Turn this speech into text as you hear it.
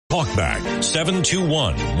Talkback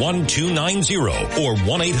 721-1290 or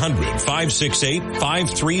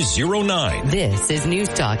 1-800-568-5309. This is News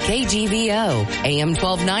Talk KGVO, AM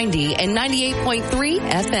 1290 and 98.3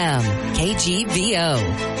 FM.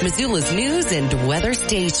 KGVO, Missoula's news and weather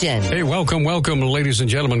station. Hey, welcome, ladies and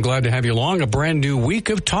gentlemen. Glad to have you along. A brand new week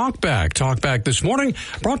of Talkback. Talkback this morning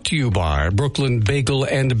brought to you by Brooklyn Bagel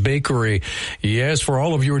and Bakery. Yes, for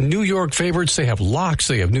all of your New York favorites, they have lox,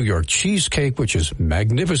 they have New York cheesecake, which is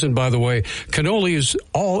magnificent. And by the way, cannolis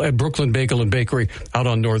all at Brooklyn Bagel and Bakery out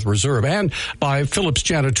on North Reserve, and by Phillips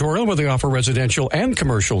Janitorial, where they offer residential and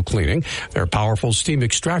commercial cleaning. Their powerful steam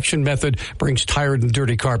extraction method brings tired and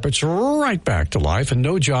dirty carpets right back to life, and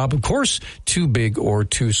no job, of course, too big or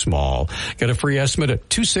too small. Get a free estimate at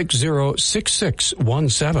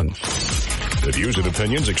 260-6617. The views and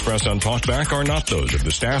opinions expressed on Talkback are not those of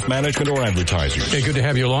the staff, management, or advertisers. Hey, good to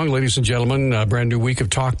have you along, ladies and gentlemen. A brand new week of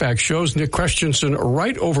Talkback shows. Nick Christensen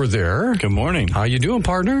right over there. Good morning. How you doing,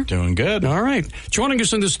 partner? Doing good. All right. Joining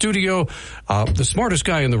us in the studio, the smartest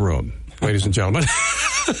guy in the room, ladies and gentlemen,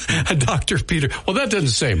 Dr. Peter. Well, that doesn't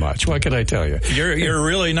say much. What can I tell you? You're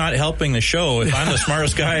really not helping the show. If I'm the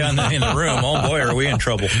smartest guy in the room, oh boy, are we in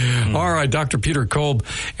trouble. All right, Dr. Peter Kolb,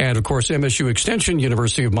 and of course MSU Extension,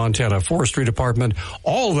 University of Montana Forestry Department.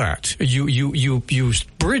 All that you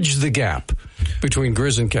bridge the gap between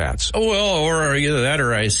Grizz and Cats. Oh, well, or either that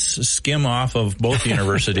or I skim off of both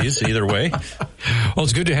universities, either way. Well,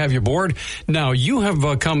 it's good to have you aboard. Now, you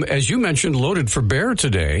have come, as you mentioned, loaded for bear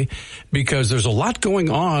today because there's a lot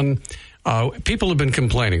going on. People have been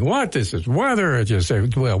complaining, what, this is weather? Just say,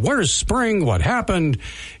 well, where's spring? What happened?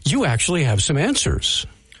 You actually have some answers.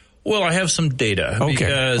 Well, I have some data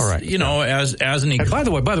because, all right. You know, as an... And by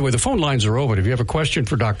the way, the phone lines are open. If you have a question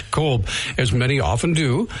for Dr. Kolb, as many often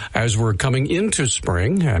do, as we're coming into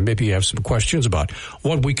spring, maybe you have some questions about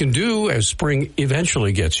what we can do as spring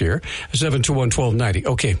eventually gets here, 721-1290.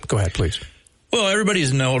 Okay, go ahead, please. Well,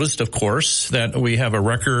 everybody's noticed, of course, that we have a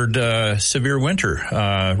record severe winter,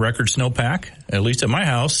 record snowpack, at least at my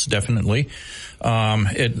house, definitely.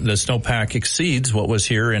 The snowpack exceeds what was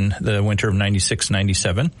here in the winter of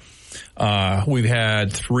 96-97. We've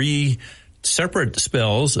had 3 separate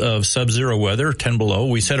spells of sub-zero weather, 10 below.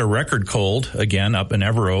 We set a record cold, again, up in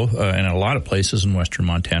Evero, and a lot of places in western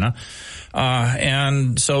Montana.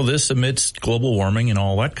 And so this amidst global warming and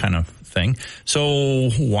all that kind of thing. So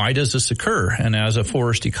why does this occur? And as a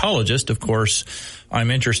forest ecologist, of course,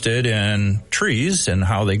 I'm interested in trees and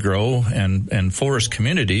how they grow and forest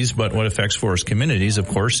communities. But what affects forest communities, of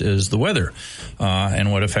course, is the weather.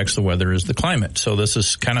 And what affects the weather is the climate. So this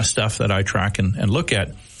is kind of stuff that I track and look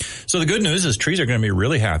at. So the good news is trees are going to be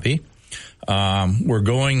really happy. We're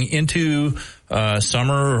going into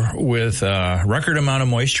summer with a record amount of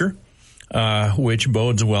moisture. Which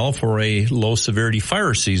bodes well for a low severity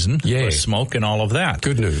fire season. Yay. With smoke and all of that.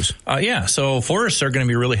 Good news. So forests are going to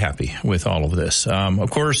be really happy with all of this. Of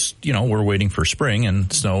course, you know, we're waiting for spring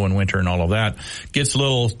and snow and winter and all of that. Gets a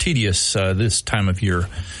little tedious this time of year.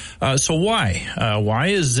 So why? Why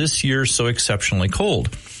is this year so exceptionally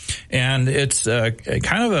cold? And it's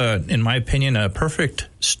kind of in my opinion, a perfect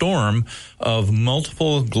storm of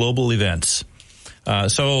multiple global events.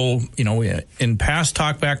 So, you know, in past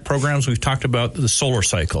Talkback programs, we've talked about the solar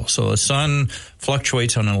cycle. So the sun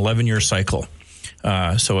fluctuates on an 11-year cycle.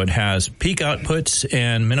 So it has peak outputs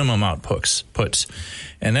and minimum outputs.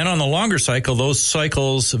 And then on the longer cycle, those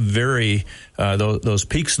cycles vary, those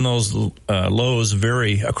peaks and those lows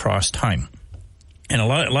vary across time. And a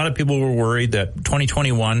lot of people were worried that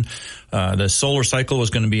 2021, the solar cycle was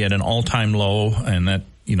going to be at an all-time low, and that,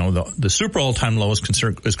 you know, the super all-time low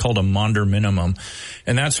is called a Maunder minimum.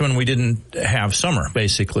 And that's when we didn't have summer,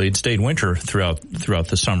 basically. It stayed winter throughout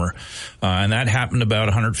the summer. And that happened about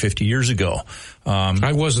 150 years ago.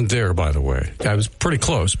 I wasn't there, by the way. I was pretty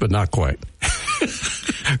close, but not quite.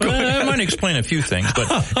 Well, I might explain a few things,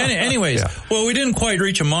 but anyways, Well, we didn't quite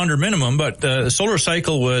reach a Maunder minimum, but the solar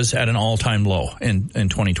cycle was at an all-time low in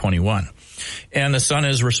 2021. And the sun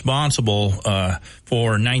is responsible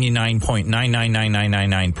for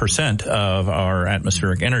 99.999999% of our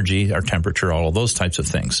atmospheric energy, our temperature, all of those types of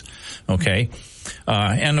things. Okay.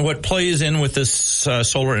 And what plays in with this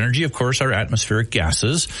solar energy, of course, are atmospheric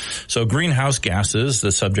gases. So greenhouse gases,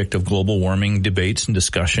 the subject of global warming debates and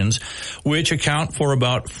discussions, which account for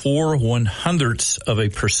about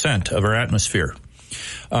 0.04% of our atmosphere.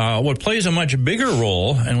 What plays a much bigger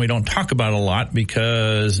role, and we don't talk about a lot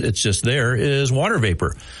because it's just there, is water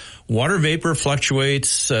vapor. Water vapor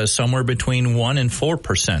fluctuates somewhere between 1 and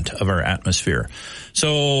 4% of our atmosphere.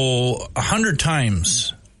 So 100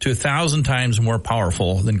 times to 1,000 times more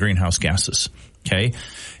powerful than greenhouse gases. Okay.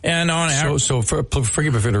 And on average,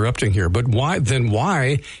 forgive me for interrupting here, but why,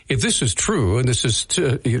 if this is true and this is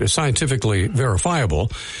scientifically verifiable,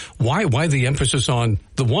 why the emphasis on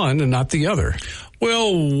the one and not the other?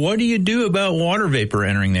 Well, what do you do about water vapor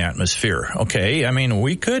entering the atmosphere? Okay. I mean,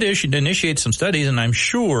 we could initiate some studies, and I'm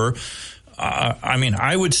sure,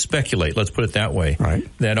 I would speculate, let's put it that way, right,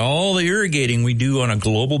 that all the irrigating we do on a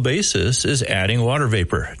global basis is adding water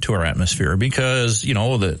vapor to our atmosphere because,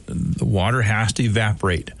 the water has to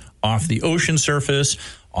evaporate off the ocean surface,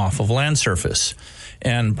 off of land surface.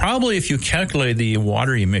 And probably if you calculate the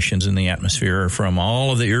water emissions in the atmosphere from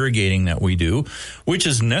all of the irrigating that we do, which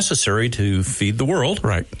is necessary to feed the world,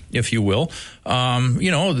 right, if you will,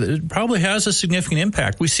 it probably has a significant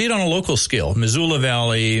impact. We see it on a local scale. Missoula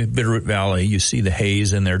Valley, Bitterroot Valley, you see the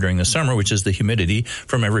haze in there during the summer, which is the humidity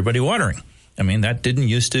from everybody watering. I mean, that didn't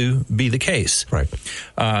used to be the case. Right.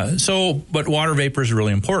 But water vapor is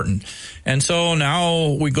really important. And so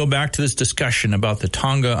now we go back to this discussion about the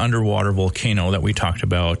Tonga underwater volcano that we talked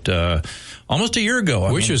about almost a year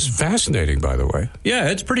ago. Which is fascinating, by the way. Yeah,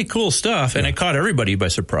 it's pretty cool stuff. And it caught everybody by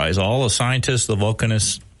surprise, all the scientists, the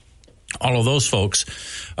volcanists, all of those folks,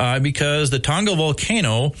 because the Tonga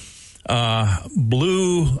volcano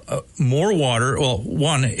blew more water. Well,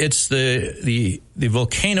 one, it's the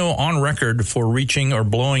volcano on record for reaching or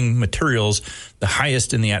blowing materials the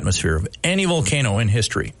highest in the atmosphere of any volcano in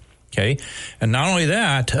history. Okay. And not only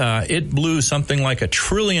that, it blew something like 1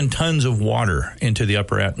 trillion tons of water into the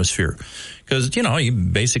upper atmosphere. Because, you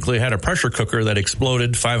basically had a pressure cooker that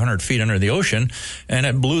exploded 500 feet under the ocean, and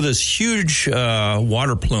it blew this huge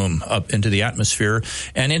water plume up into the atmosphere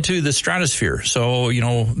and into the stratosphere. So,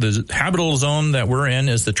 the habitable zone that we're in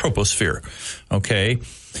is the troposphere, okay?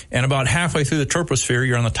 And about halfway through the troposphere,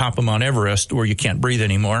 you're on the top of Mount Everest where you can't breathe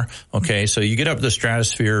anymore, okay? So you get up to the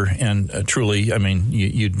stratosphere and truly,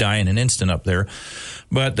 you die in an instant up there.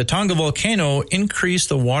 But the Tonga volcano increased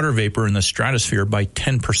the water vapor in the stratosphere by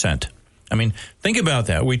 10%. Think about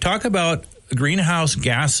that. We talk about greenhouse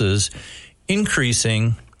gases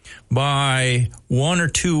increasing by 1 or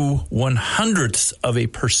 2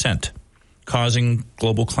 1/100%, causing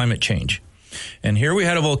global climate change. And here we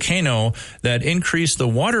had a volcano that increased the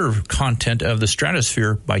water content of the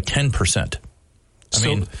stratosphere by 10%.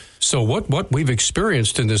 So what we've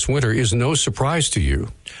experienced in this winter is no surprise to you.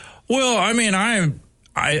 Well,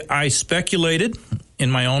 I speculated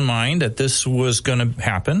in my own mind that this was going to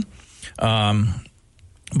happen.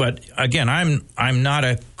 But again, I'm not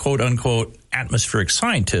a quote unquote atmospheric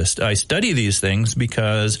scientist. I study these things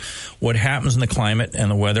because what happens in the climate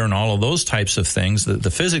and the weather and all of those types of things,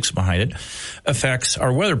 the physics behind it, affects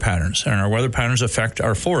our weather patterns, and our weather patterns affect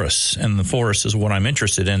our forests. And the forest is what I'm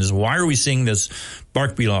interested in, is why are we seeing this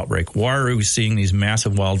bark beetle outbreak? Why are we seeing these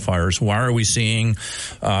massive wildfires? Why are we seeing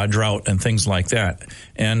drought and things like that?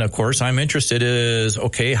 And of course, I'm interested is,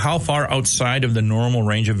 okay, how far outside of the normal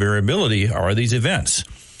range of variability are these events?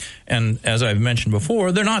 And as I've mentioned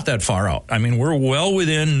before, they're not that far out. We're well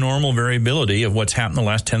within normal variability of what's happened the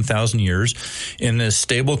last 10,000 years in this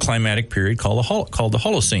stable climatic period called the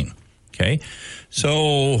Holocene. Okay.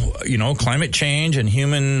 So, climate change and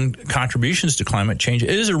human contributions to climate change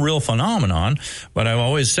is a real phenomenon. But I've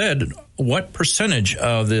always said, what percentage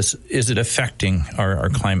of this is it affecting our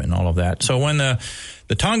climate and all of that? So when the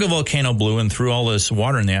Tonga volcano blew and threw all this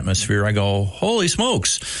water in the atmosphere, I go, holy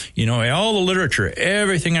smokes. All the literature,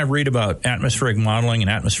 everything I read about atmospheric modeling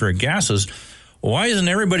and atmospheric gases, why isn't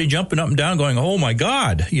everybody jumping up and down going, oh my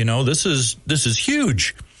God, this is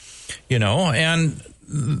huge, and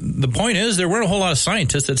the point is there weren't a whole lot of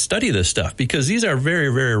scientists that study this stuff because these are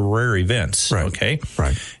very, very rare events. Right. Okay.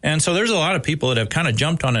 Right. And so there's a lot of people that have kind of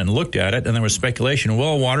jumped on it and looked at it, and there was speculation.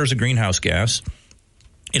 Well, water's a greenhouse gas.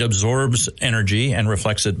 It absorbs energy and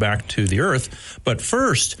reflects it back to the earth. But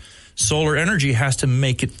first, solar energy has to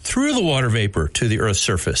make it through the water vapor to the Earth's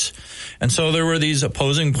surface. And so there were these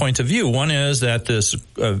opposing points of view. One is that this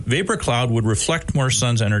vapor cloud would reflect more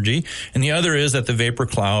sun's energy, and the other is that the vapor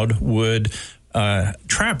cloud would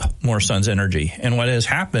trap more sun's energy. And what has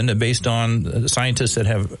happened, based on scientists that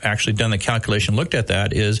have actually done the calculation, looked at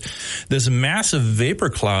that, is this massive vapor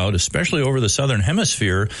cloud, especially over the southern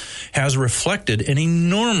hemisphere, has reflected an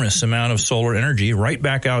enormous amount of solar energy right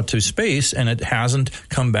back out to space, and it hasn't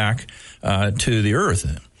come back to the Earth.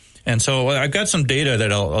 And so I've got some data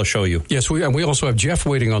that I'll show you. Yes, we also have Jeff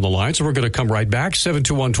waiting on the line, so we're going to come right back.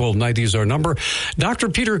 721-1290 is our number. Dr.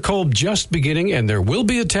 Peter Kolb just beginning, and there will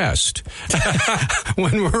be a test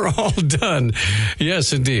when we're all done.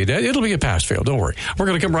 Yes, indeed. It'll be a pass-fail. Don't worry. We're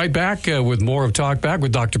going to come right back with more of Talk Back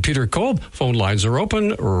with Dr. Peter Kolb. Phone lines are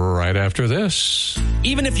open right after this.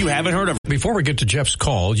 Even if you haven't heard of... Before we get to Jeff's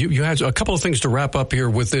call, you had a couple of things to wrap up here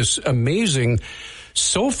with this amazing...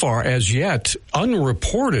 so far as yet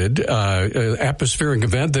unreported atmospheric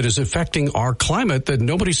event that is affecting our climate that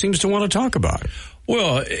nobody seems to want to talk about.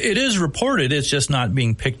 Well, it is reported. It's just not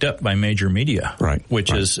being picked up by major media, right?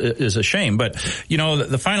 Which is a shame. But,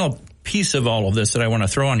 the final piece of all of this that I want to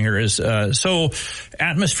throw on here is, so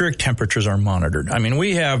atmospheric temperatures are monitored. I mean,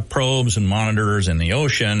 we have probes and monitors in the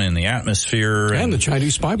ocean, in the atmosphere. And the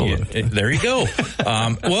Chinese spy balloon. There you go.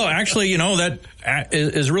 Well, actually, that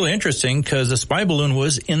is really interesting because the spy balloon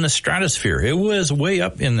was in the stratosphere. It was way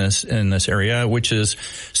up in this area, which is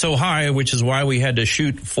so high, which is why we had to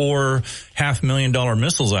shoot 4 $500,000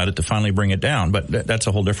 missiles at it to finally bring it down. But that's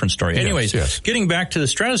a whole different story. Anyways, yes. Getting back to the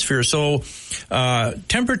stratosphere. So,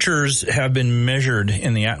 temperatures have been measured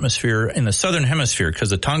in the atmosphere in the southern hemisphere because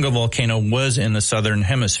the Tonga volcano was in the southern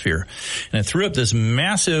hemisphere. And it threw up this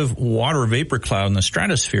massive water vapor cloud in the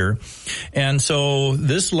stratosphere. And so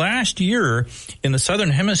this last year in the southern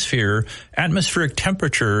hemisphere, atmospheric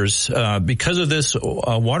temperatures, because of this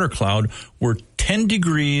water cloud, were 10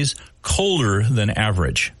 degrees colder than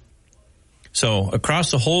average. So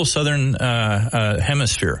across the whole southern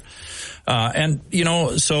hemisphere.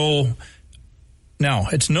 So now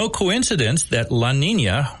it's no coincidence that La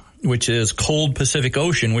Nina, which is cold Pacific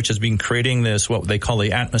Ocean, which has been creating this, what they call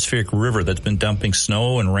the atmospheric river that's been dumping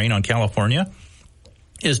snow and rain on California,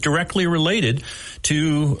 is directly related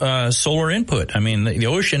to solar input. I mean, the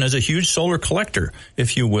ocean is a huge solar collector,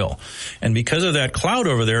 if you will. And because of that cloud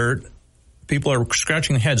over there, people are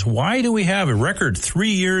scratching their heads. Why do we have a record 3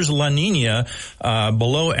 years La Nina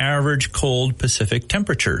below average cold Pacific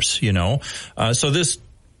temperatures? So this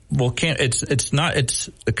volcano, it's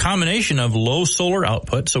a combination of low solar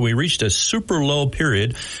output. So we reached a super low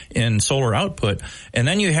period in solar output, and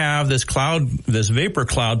then you have this vapor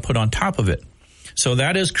cloud put on top of it. So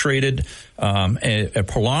that has created a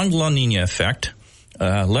prolonged La Nina effect.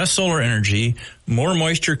 Less solar energy, more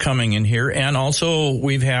moisture coming in here, and also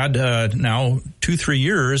we've had now 2-3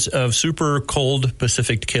 years of super cold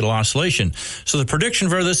Pacific Decadal Oscillation. So the prediction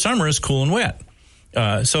for this summer is cool and wet.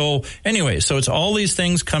 So it's all these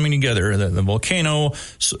things coming together, the volcano,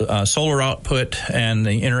 solar output, and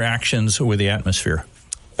the interactions with the atmosphere.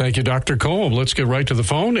 Thank you, Dr. Kolb. Let's get right to the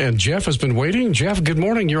phone, and Jeff has been waiting. Jeff, good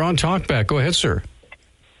morning. You're on Talkback. Go ahead, sir.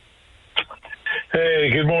 Hey,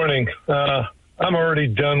 good morning. I'm already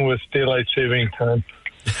done with daylight saving time.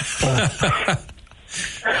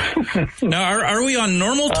 Now, are we on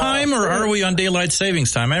normal time or are we on daylight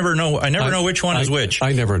savings time? I never know which one is which.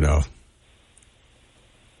 I never know.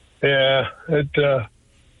 Yeah,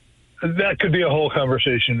 that could be a whole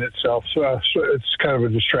conversation itself. So it's kind of a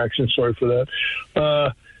distraction. Sorry for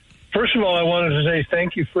that. First of all, I wanted to say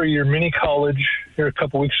thank you for your mini college here a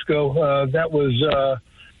couple weeks ago.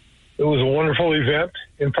 It was a wonderful event.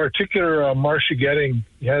 In particular, Marcia Getting,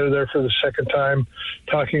 you had her there for the second time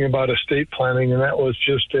talking about estate planning, and that was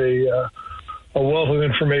just a wealth of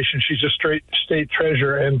information. She's a straight state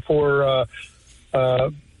treasure. And for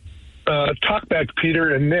Talkback,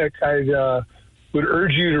 Peter and Nick, I would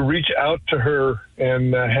urge you to reach out to her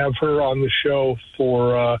and have her on the show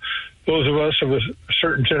for those of us of a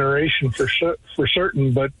certain generation for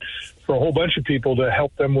certain, but for a whole bunch of people to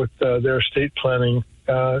help them with their estate planning.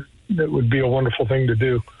 That would be a wonderful thing to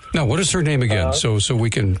do. Now, what is her name again, so we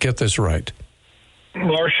can get this right?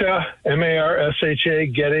 Marcia,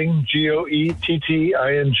 Marsha, Getting,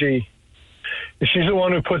 Goetting. She's the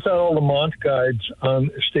one who puts out all the Mont guides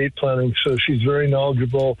on estate planning, so she's very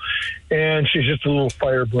knowledgeable, and she's just a little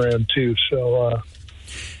firebrand, too. So,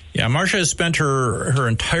 yeah, Marcia has spent her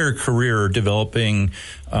entire career developing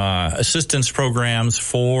assistance programs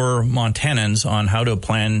for Montanans on how to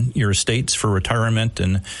plan your estates for retirement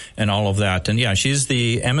and all of that. And yeah, she's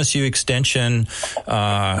the MSU Extension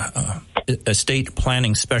estate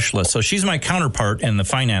planning specialist. So she's my counterpart in the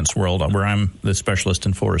finance world, where I'm the specialist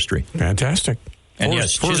in forestry. Fantastic. And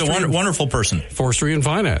yes, she's a wonderful person. Forestry and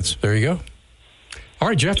finance. There you go. All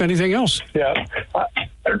right, Jeff, anything else? Yeah.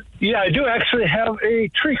 I do actually have a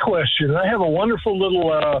tree question. I have a wonderful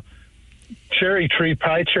little cherry tree,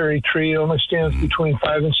 pie cherry tree. It only stands between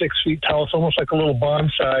 5 and 6 feet tall. It's almost like a little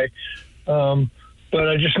bonsai. But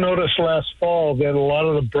I just noticed last fall that a lot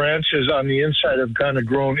of the branches on the inside have kind of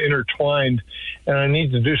grown intertwined, and I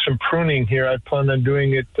need to do some pruning here. I plan on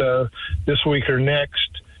doing it this week or next.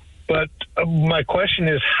 But my question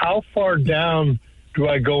is, how far down do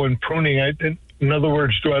I go in pruning? In other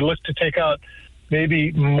words, do I look to take out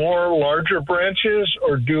maybe more larger branches,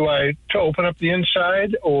 or do I to open up the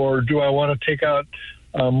inside, or do I want to take out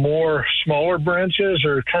more smaller branches,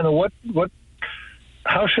 or kind of what?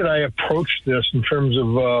 How should I approach this in terms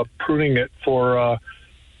of pruning it for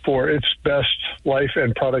its best life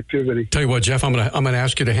and productivity? Tell you what, Jeff, I'm gonna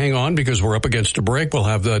ask you to hang on because we're up against a break. We'll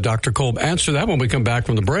have Dr. Kolb answer that when we come back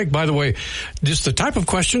from the break. By the way, just the type of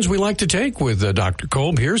questions we like to take with Dr.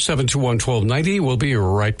 Kolb here, 721-1290. We'll be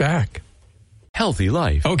right back. Healthy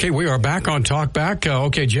life. Okay, we are back on Talk Back.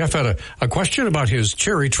 Okay, Jeff had a question about his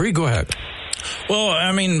cherry tree. Go ahead. Well,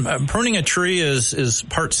 I mean, pruning a tree is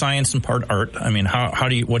part science and part art. I mean, what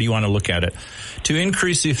do you want to look at it? To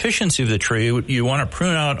increase the efficiency of the tree, you want to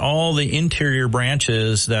prune out all the interior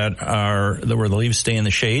branches where the leaves stay in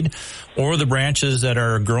the shade, or the branches that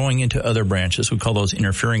are growing into other branches. We call those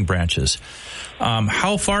interfering branches.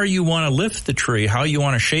 How far you want to lift the tree, how you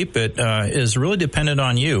want to shape it, is really dependent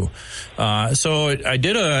on you. So I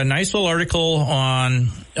did a nice little article on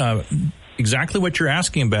exactly what you're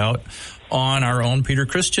asking about on our own Peter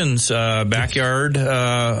Christian's backyard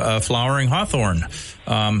flowering hawthorn,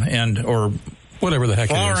 or whatever the heck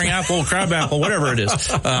flowering it is. apple, crab apple, whatever it is.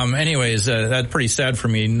 Anyways, that's pretty sad for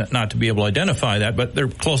me not to be able to identify that, but they're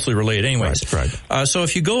closely related anyways. Right. So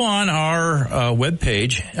if you go on our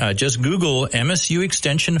webpage, just Google MSU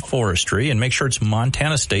Extension Forestry and make sure it's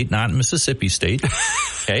Montana State, not Mississippi State.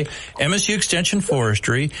 Okay. MSU Extension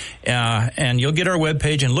Forestry, and you'll get our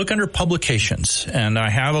webpage and look under publications. And I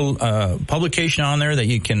have a publication on there that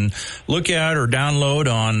you can look at or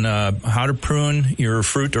download on how to prune your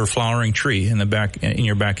fruit or flowering tree in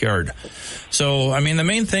your backyard. So, I mean, the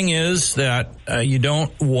main thing is that you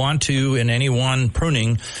don't want to, in any one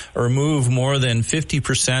pruning, remove more than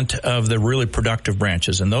 50% of the really productive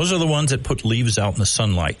branches. And those are the ones that put leaves out in the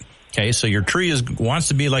sunlight. Okay, so your tree wants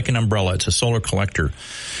to be like an umbrella. It's a solar collector.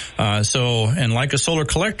 And like a solar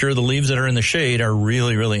collector, the leaves that are in the shade are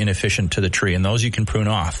really, really inefficient to the tree, and those you can prune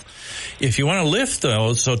off. If you want to lift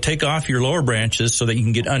those, so take off your lower branches so that you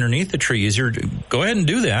can get underneath the tree easier, go ahead and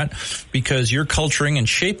do that, because you're culturing and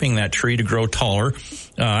shaping that tree to grow taller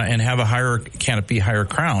and have a higher canopy, higher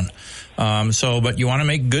crown. But you want to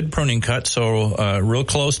make good pruning cuts, so real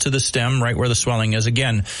close to the stem, right where the swelling is.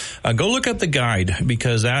 Again, go look up the guide,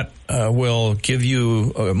 because that will give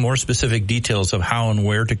you more specific details of how and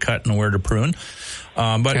where to cut and where to prune.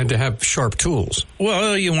 And to have sharp tools.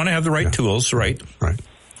 Well, you want to have the right tools, right? Right.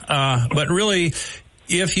 But really,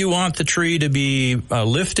 if you want the tree to be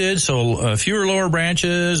lifted, so fewer lower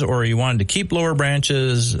branches, or you wanted to keep lower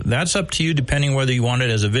branches, that's up to you, depending whether you want it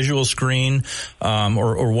as a visual screen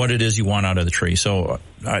or what it is you want out of the tree. So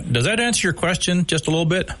does that answer your question just a little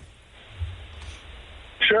bit?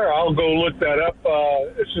 Sure, I'll go look that up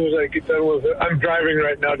as soon as I get done with it. I'm driving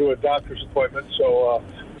right now to a doctor's appointment, so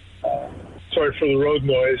sorry for the road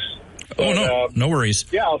noise. But, no worries.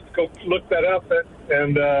 Yeah, I'll go look that up,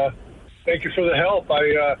 and thank you for the help.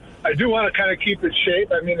 I do want to kind of keep it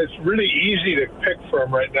shape. I mean, it's really easy to pick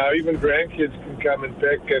from right now. Even grandkids can come and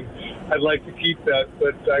pick, and I'd like to keep that,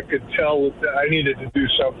 but I could tell that I needed to do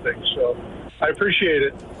something. So I appreciate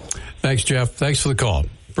it. Thanks, Jeff. Thanks for the call.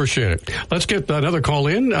 Appreciate it. Let's get another call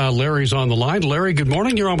in. Larry's on the line. Larry, good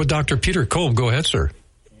morning. You're on with Dr. Peter Kolb. Go ahead, sir.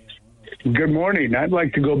 Good morning. I'd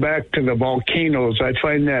like to go back to the volcanoes. I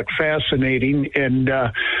find that fascinating. And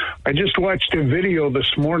I just watched a video this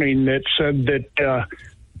morning that said that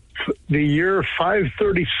the year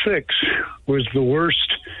 536 was the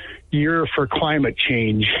worst year for climate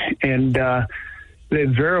change. And they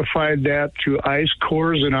verified that through ice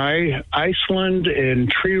cores in Iceland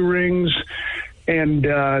and tree rings and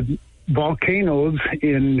volcanoes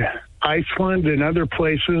in Iceland and other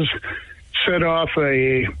places set off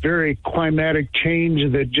a very climatic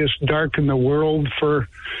change that just darkened the world for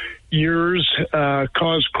years,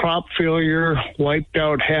 caused crop failure, wiped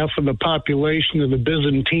out half of the population of the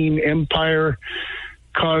Byzantine Empire,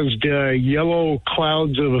 caused yellow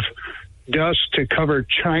clouds of dust to cover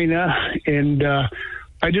China. And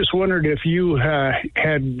I just wondered if you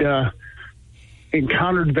had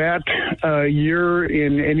encountered that year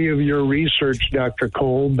in any of your research, Dr.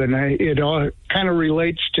 Kolb, and it all kind of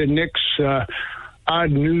relates to Nick's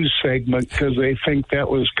odd news segment, because they think that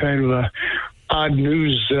was kind of a odd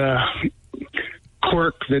news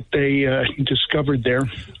quirk that they discovered there.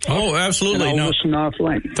 Oh, absolutely. And I'll listen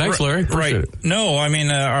offline. Thanks, Larry. Appreciate Right. it. No, I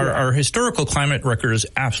mean, our historical climate record is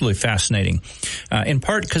absolutely fascinating, in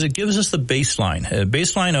part because it gives us the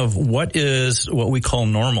baseline of what we call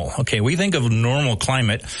normal. Okay, we think of normal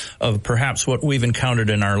climate of perhaps what we've encountered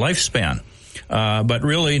in our lifespan. But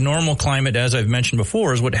really, normal climate, as I've mentioned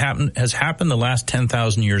before, is what has happened the last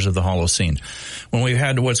 10,000 years of the Holocene, when we've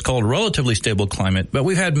had what's called relatively stable climate, but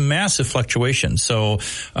we've had massive fluctuations. So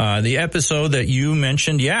the episode that you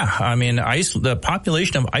mentioned, the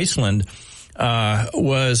population of Iceland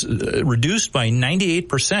was reduced by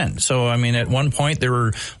 98%. So, I mean, at one point there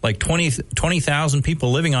were like 20,000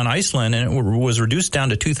 people living on Iceland, and it was reduced down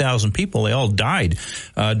to 2,000 people. They all died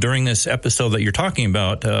during this episode that you're talking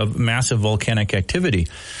about of massive volcanic activity.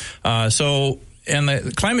 And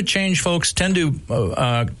the climate change folks tend to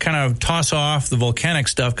kind of toss off the volcanic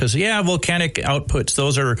stuff because, volcanic outputs,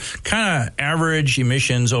 those are kind of average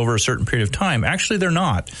emissions over a certain period of time. Actually, they're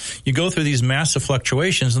not. You go through these massive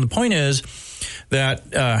fluctuations, and the point is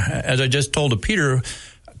that, as I just told to Peter,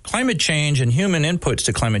 climate change and human inputs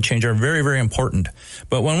to climate change are very, very important.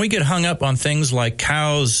 But when we get hung up on things like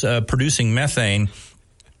cows producing methane,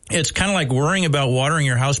 it's kind of like worrying about watering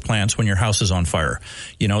your house plants when your house is on fire.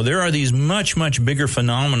 You know, there are these much, much bigger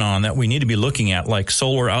phenomenon that we need to be looking at, like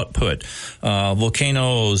solar output,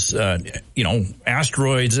 volcanoes,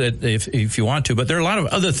 asteroids, if you want to. But there are a lot of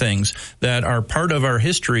other things that are part of our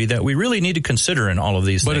history that we really need to consider in all of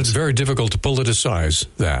these things. But it's very difficult to politicize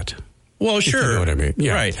that. Well, sure. You know what I mean?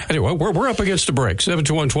 Yeah. Right. Anyway, we're up against a break.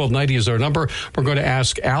 721-1290 is our number. We're going to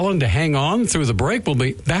ask Alan to hang on through the break. We'll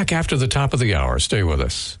be back after the top of the hour. Stay with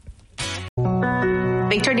us.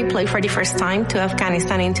 Victor deployed for the first time to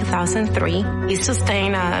Afghanistan in 2003. He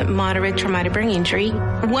sustained a moderate traumatic brain injury.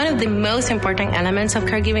 One of the most important elements of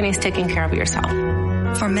caregiving is taking care of yourself.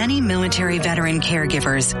 For many military veteran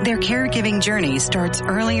caregivers, their caregiving journey starts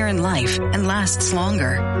earlier in life and lasts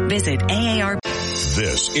longer. Visit AARP.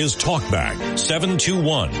 This is Talkback,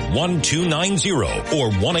 721-1290 or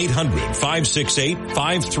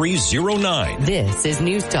 1-800-568-5309. This is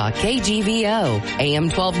News Talk KGVO, AM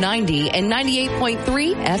 1290 and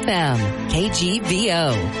 98.3 FM.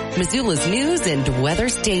 KGVO, Missoula's news and weather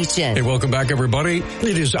station. Hey, welcome back, everybody.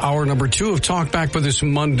 It is hour number 2 of Talkback for this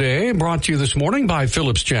Monday, brought to you this morning by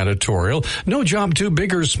Phillips Janitorial. No job too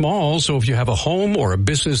big or small, so if you have a home or a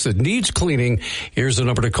business that needs cleaning, here's the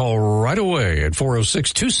number to call right away at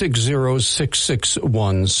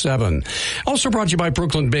 406-260-6617. Also brought to you by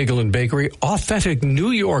Brooklyn Bagel and Bakery. Authentic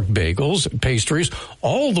New York bagels, pastries,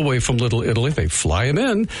 all the way from Little Italy. They fly them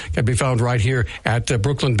in. Can be found right here at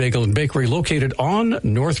Brooklyn Bagel and Bakery, located on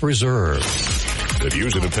North Reserve. The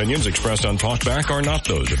views and opinions expressed on Talkback are not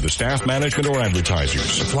those of the staff, management, or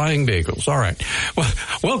advertisers. Flying bagels. All right. Well,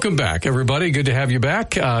 welcome back, everybody. Good to have you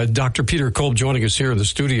back. Dr. Peter Kolb joining us here in the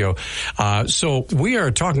studio. So we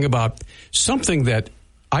are talking about something that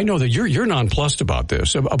I know that you're nonplussed about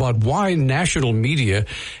this, about why national media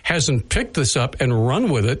hasn't picked this up and run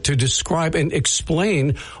with it to describe and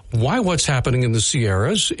explain why what's happening in the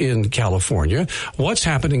Sierras in California, what's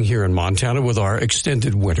happening here in Montana with our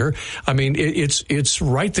extended winter. I mean, it's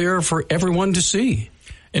right there for everyone to see.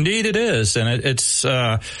 Indeed it is. And it's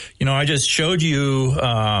I just showed you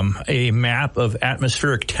a map of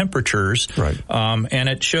atmospheric temperatures. Right. And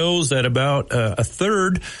it shows that about a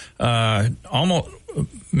third, almost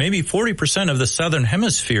maybe 40% of the southern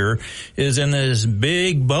hemisphere is in this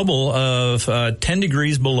big bubble of 10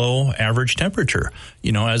 degrees below average temperature,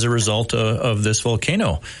 as a result of this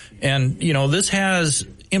volcano. And, this has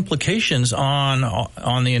implications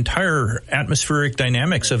on the entire atmospheric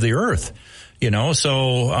dynamics of the Earth.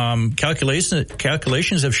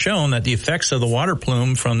 Calculations have shown that the effects of the water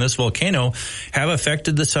plume from this volcano have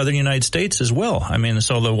affected the southern United States as well. I mean,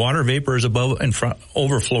 so the water vapor is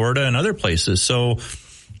over Florida and other places. So,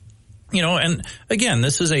 and again,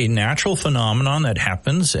 this is a natural phenomenon that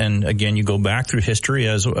happens. And again, you go back through history,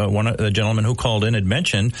 as one of the gentlemen who called in had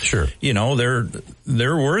mentioned. Sure.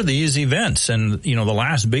 There were these events, and the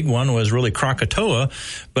last big one was really Krakatoa,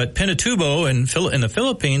 but Pinatubo in the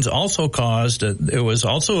Philippines also caused. It was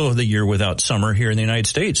also the year without summer here in the United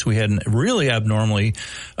States. We had a really abnormally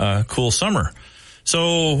cool summer.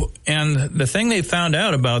 So, and the thing they found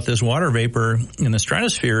out about this water vapor in the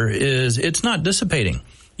stratosphere is it's not dissipating.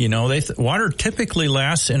 Water typically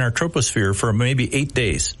lasts in our troposphere for maybe 8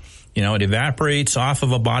 days. It evaporates off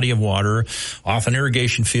of a body of water, off an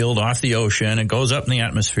irrigation field, off the ocean. It goes up in the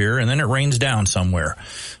atmosphere, and then it rains down somewhere.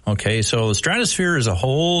 Okay, so the stratosphere is a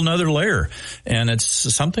whole nother layer, and it's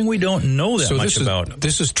something we don't know that much about.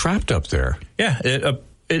 This is trapped up there. Yeah,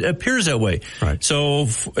 it appears that way. Right. So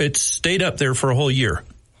it's stayed up there for a whole year.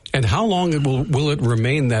 And how long will it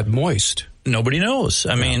remain that moist? Nobody knows.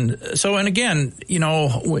 I mean, so, and again, you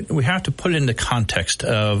know, we have to put it into context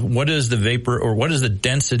of what is the vapor or what is the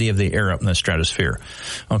density of the air up in the stratosphere.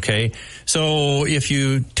 Okay. So if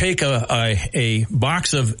you take a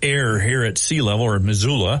box of air here at sea level or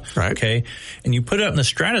Missoula, right, okay, and you put it up in the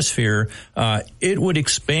stratosphere, it would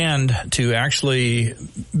expand to actually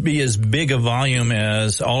be as big a volume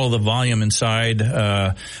as all of the volume inside,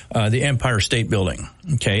 the Empire State Building.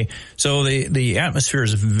 Okay. So the atmosphere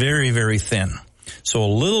is very, very thin. So a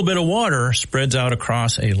little bit of water spreads out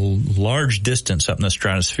across a large distance up in the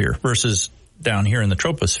stratosphere versus down here in the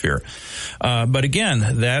troposphere. But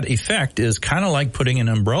again, that effect is kind of like putting an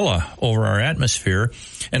umbrella over our atmosphere.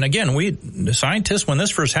 And again, the scientists, when this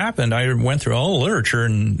first happened, I went through all the literature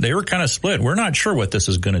and they were kind of split. We're not sure what this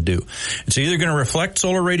is going to do. It's either going to reflect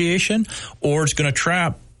solar radiation or it's going to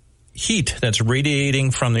trap heat that's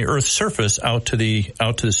radiating from the Earth's surface out to the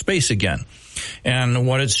space again. And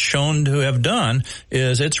what it's shown to have done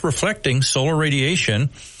is it's reflecting solar radiation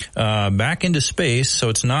back into space,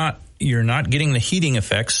 so you're not getting the heating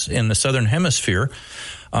effects in the southern hemisphere.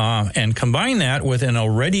 And combine that with an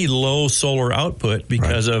already low solar output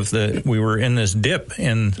because we were in this dip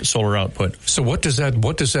in solar output. So what does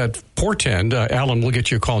that portend? Alan, we'll get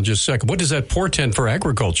you a call in just a second. What does that portend for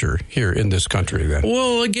agriculture here in this country then?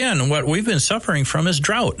 Well, again, what we've been suffering from is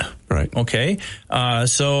drought. Right. Okay.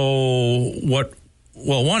 So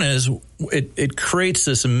one is it creates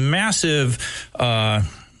this massive,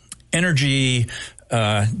 energy,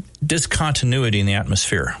 discontinuity in the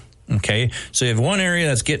atmosphere. Okay, so you have one area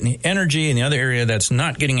that's getting energy and the other area that's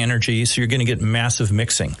not getting energy, so you're going to get massive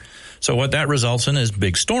mixing. So what that results in is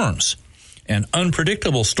big storms and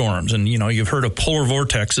unpredictable storms. And, you know, you've heard of polar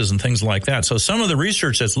vortexes and things like that. So some of the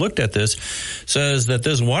research that's looked at this says that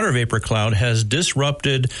this water vapor cloud has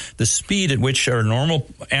disrupted the speed at which our normal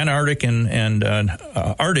Antarctic and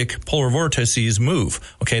Arctic polar vortices move.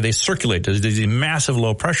 Okay, they circulate. There's these massive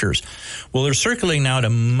low pressures. Well, they're circulating now at a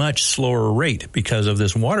much slower rate because of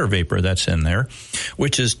this water vapor that's in there,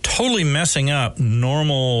 which is totally messing up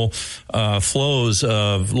normal flows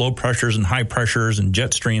of low pressures and high pressures and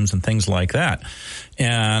jet streams and things like that.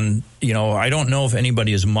 And, you know, I don't know if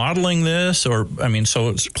anybody is modeling this so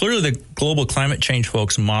it's clearly the global climate change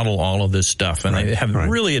folks model all of this stuff. And they have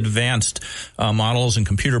really advanced models and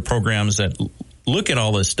computer programs that look at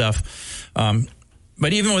all this stuff.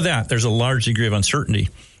 But even with that, there's a large degree of uncertainty.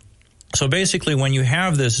 So basically, when you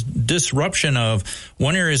have this disruption of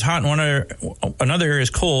one area is hot and another area is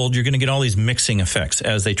cold, you're going to get all these mixing effects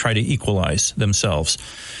as they try to equalize themselves.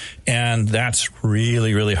 And that's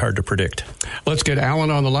really, really hard to predict. Let's get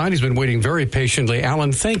Alan on the line. He's been waiting very patiently.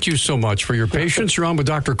 Alan, thank you so much for your patience. You're on with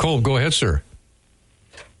Dr. Kolb. Go ahead, sir.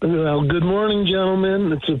 Well, good morning,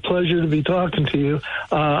 gentlemen. It's a pleasure to be talking to you.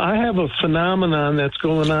 I have a phenomenon that's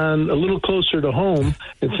going on a little closer to home.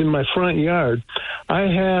 It's in my front yard. I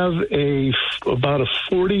have about a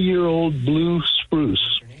 40-year-old blue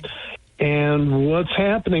spruce. And what's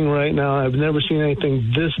happening right now, I've never seen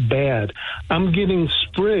anything this bad. I'm getting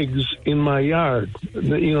sprigs in my yard.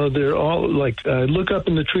 You know, they're all like, I look up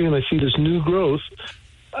in the tree and I see this new growth.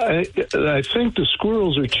 I think the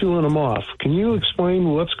squirrels are chewing them off. Can you explain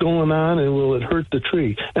what's going on and will it hurt the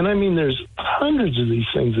tree? And I mean, there's hundreds of these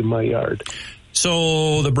things in my yard.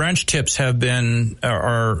 So the branch tips have been,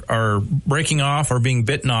 are breaking off or being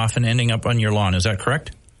bitten off and ending up on your lawn. Is that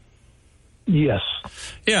correct? Yes.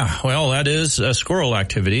 Yeah, well, that is a squirrel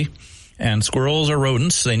activity. And squirrels are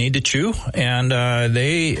rodents. They need to chew. And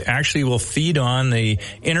they actually will feed on the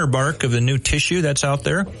inner bark of the new tissue that's out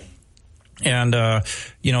there. And,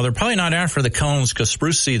 you know, they're probably not after the cones because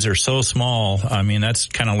spruce seeds are so small. I mean, that's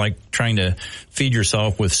kind of like trying to feed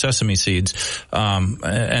yourself with sesame seeds.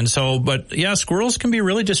 But yeah, squirrels can be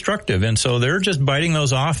really destructive. And so they're just biting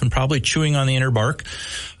those off and probably chewing on the inner bark.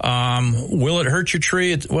 Will it hurt your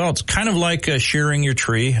tree? It's kind of like shearing your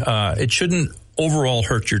tree. It shouldn't overall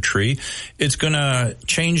hurt your tree. It's going to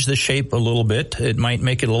change the shape a little bit. It might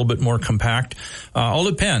make it a little bit more compact. All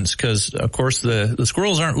depends, because of course the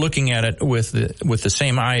squirrels aren't looking at it with the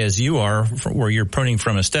same eye as you are, where you're pruning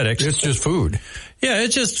from aesthetics. It's just food. Yeah,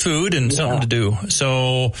 it's just food and something to do.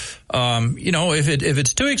 So, you know, if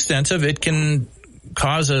it's too extensive, it can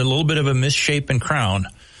cause a little bit of a misshapen crown.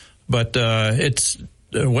 But it's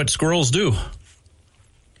what squirrels do.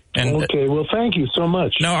 And, okay, well, thank you so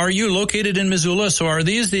much. Now, are you located in Missoula? So are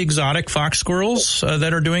these the exotic fox squirrels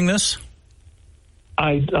that are doing this?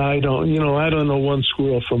 I don't know one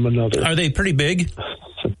squirrel from another. Are they pretty big?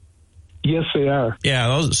 Yes, they are.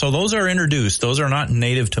 Yeah, those are introduced. Those are not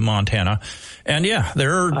native to Montana. And yeah,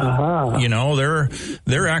 they're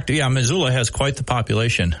active. Yeah, Missoula has quite the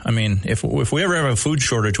population. I mean, if we ever have a food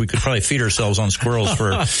shortage, we could probably feed ourselves on squirrels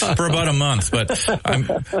for about a month.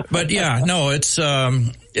 But yeah, no, it's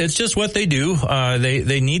just what they do.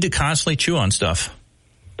 They need to constantly chew on stuff.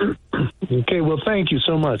 Okay, well, thank you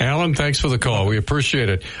so much. Alan, thanks for the call. We appreciate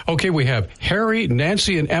it. Okay, we have Harry,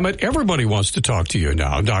 Nancy, and Emmett. Everybody wants to talk to you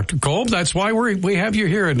now. Dr. Kolb, that's why we have you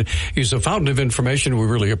here, and he's a fountain of information we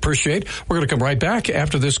really appreciate. We're going to come right back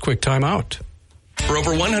after this quick timeout. For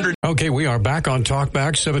over 100. Okay, we are back on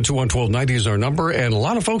Talkback. 721-1290 is our number, and a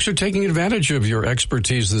lot of folks are taking advantage of your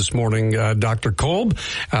expertise this morning, Dr. Kolb.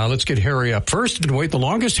 Let's get Harry up first. Been waiting the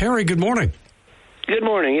longest. Harry, good morning. Good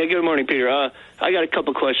morning. Yeah, good morning, Peter. I got a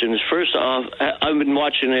couple questions. First off, I've been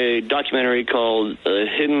watching a documentary called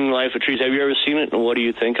Hidden Life of Trees. Have you ever seen it, and what do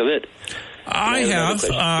you think of it? I have.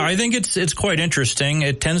 I think it's quite interesting.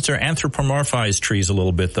 It tends to anthropomorphize trees a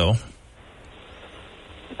little bit, though.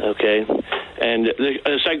 Okay. And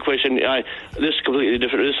the second question, this is completely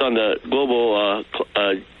different. This is on the global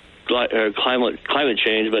climate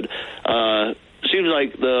change, but seems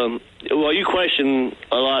like you question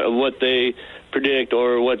a lot of what they predict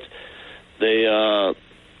or what they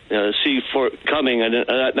see for coming, and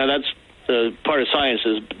now that's part of science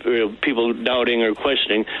is people doubting or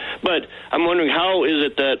questioning. But I'm wondering, how is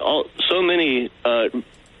it that so many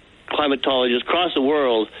climatologists across the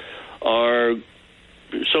world are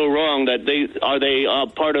so wrong? That are they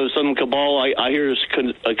part of some cabal? I hear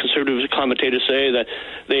conservative commentators say that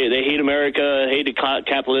they hate America, hate the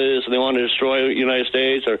capitalists, and they want to destroy the United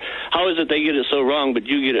States. Or how is it they get it so wrong, but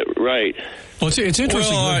you get it right? Well, it's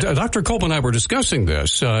interesting. Dr. Kolb and I were discussing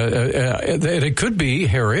this. It could be,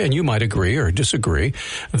 Harry, and you might agree or disagree,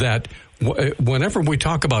 that whenever we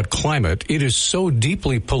talk about climate, it is so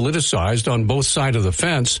deeply politicized on both sides of the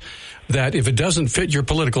fence that if it doesn't fit your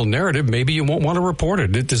political narrative, maybe you won't want to report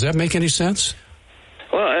it. Does that make any sense?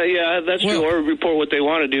 Well, yeah, that's true. Or report what they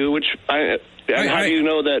want to do, which how do you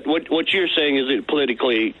know that what you're saying is it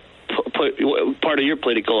politically part of your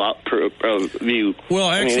political view? Well,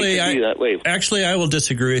 actually, I will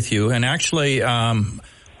disagree with you. And actually,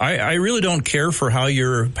 I really don't care for how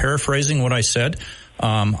you're paraphrasing what I said.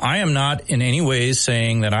 I am not in any ways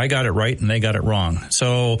saying that I got it right and they got it wrong.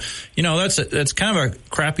 So, that's kind of a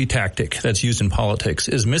crappy tactic that's used in politics,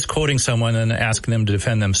 is misquoting someone and asking them to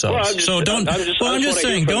defend themselves. I'm just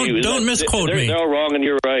saying, don't misquote me. They're all wrong and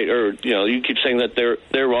you're right, or you keep saying that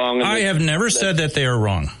they're wrong. I have never said that they are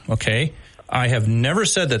wrong. Okay. I have never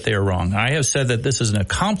said that they are wrong. I have said that this is a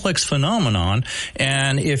complex phenomenon,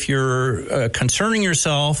 and if you're concerning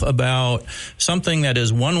yourself about something that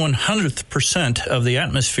is 1/100th% of the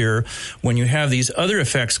atmosphere, when you have these other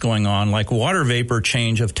effects going on, like water vapor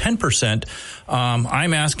change of 10%,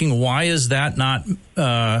 I'm asking, why is that not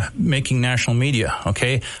making national media?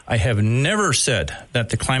 Okay, I have never said that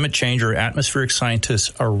the climate change or atmospheric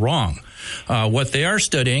scientists are wrong. What they are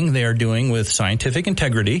studying, they are doing with scientific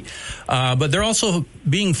integrity, but they're also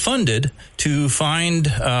being funded to find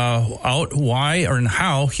out why or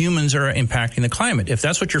how humans are impacting the climate. If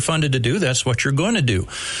that's what you're funded to do, that's what you're going to do.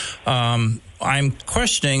 I'm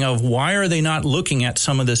questioning of why are they not looking at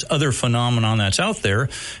some of this other phenomenon that's out there,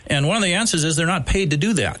 and one of the answers is they're not paid to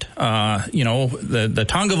do that. The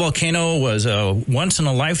Tonga volcano was a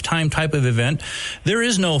once-in-a-lifetime type of event. There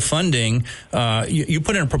is no funding. You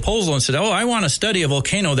put in a proposal and said, I want to study a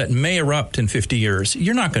volcano that may erupt in 50 years.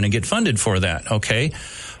 You're not going to get funded for that, okay?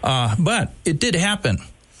 But it did happen.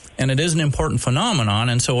 And it is an important phenomenon.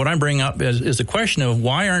 And so what I bring up is the question of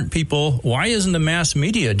why isn't the mass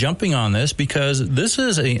media jumping on this? Because this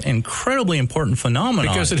is an incredibly important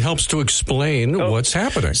phenomenon. Because it helps to explain what's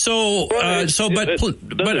happening. You said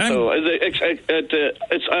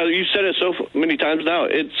it so many times now.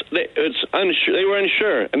 It's unsure. They were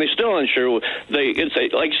unsure, and they're still unsure. Like you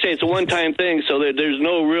say, it's a one-time thing, so there's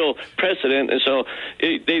no real precedent. And so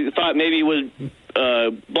they thought maybe it would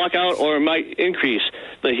block out or might increase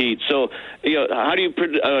the heat. So, how do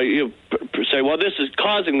you say, well, this is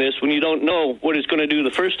causing this when you don't know what it's going to do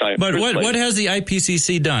the first time? But what has the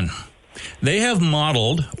IPCC done? They have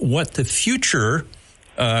modeled what the future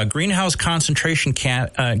greenhouse concentration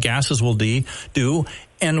gases will do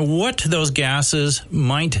and what those gases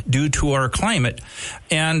might do to our climate.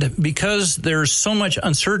 And because there's so much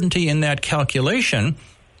uncertainty in that calculation,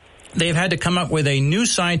 they've had to come up with a new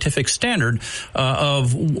scientific standard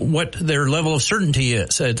of what their level of certainty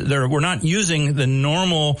is. We're not using the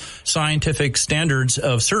normal scientific standards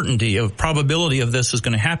of certainty, of probability of this is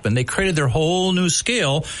going to happen. They created their whole new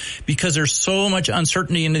scale because there's so much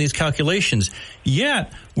uncertainty into these calculations.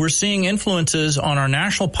 Yet, we're seeing influences on our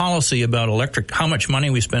national policy about how much money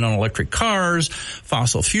we spend on electric cars,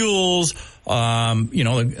 fossil fuels. Our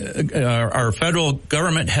federal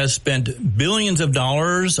government has spent billions of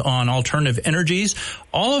dollars on alternative energies,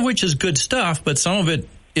 all of which is good stuff, but some of it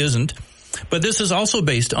isn't. But this is also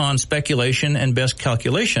based on speculation and best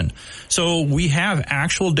calculation. So we have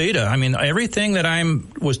actual data. I mean, everything that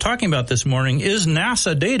was talking about this morning is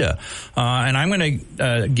NASA data. And I'm going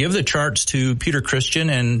to give the charts to Peter Christian,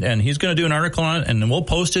 and he's going to do an article on it, and then we'll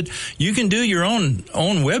post it. You can do your own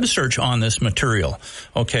web search on this material.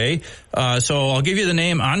 Okay. So I'll give you the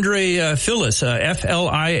name Andrej Filis,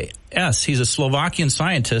 F-L-I-S. He's a Slovakian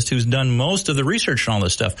scientist who's done most of the research on all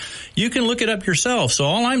this stuff. You can look it up yourself. So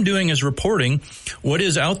all I'm doing is reporting what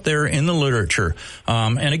is out there in the literature.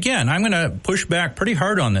 And again, I'm going to push back pretty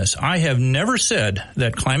hard on this. I have never said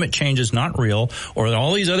that climate change is not real or that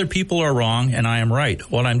all these other people are wrong and I am right.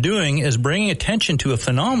 What I'm doing is bringing attention to a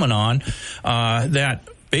phenomenon that,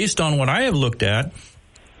 based on what I have looked at,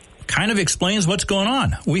 kind of explains what's going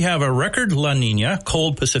on. We have a record La Nina,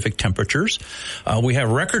 cold Pacific temperatures. We have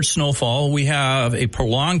record snowfall. We have a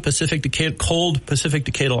prolonged cold Pacific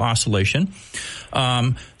decadal oscillation.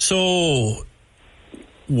 So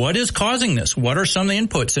what is causing this? What are some of the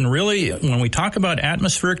inputs? And really, when we talk about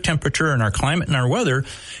atmospheric temperature and our climate and our weather,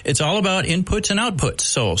 it's all about inputs and outputs.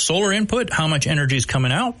 So solar input, how much energy is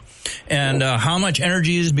coming out, and how much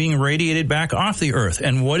energy is being radiated back off the Earth,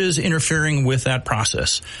 and what is interfering with that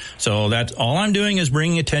process. So that's all I'm doing is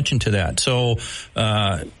bringing attention to that. So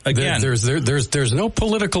again, there's no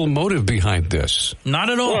political motive behind this. Not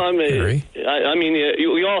at all. Well, Harry.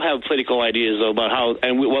 We all have political ideas though about how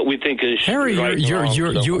and what we think is Harry. right and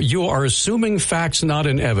wrong, You are assuming facts, not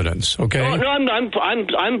in evidence. Okay. No,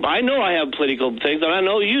 I know I have political things, and I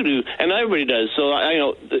know you do, and everybody does. So I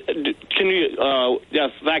know. Can you?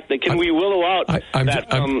 Can we willow out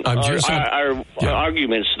our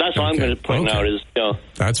arguments? That's what I'm going to point out.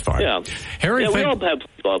 That's fine. Yeah, Harry. We all have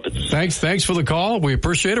political opinions. Thanks for the call. We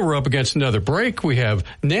appreciate it. We're up against another break. We have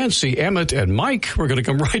Nancy, Emmett, and Mike. We're going to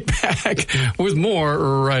come right back with more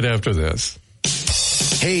right after this.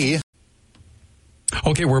 Hey.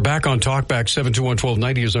 Okay, we're back on Talkback.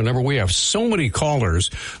 721-1290 is our number. We have so many callers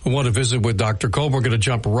who want to visit with Dr. Kolb. We're going to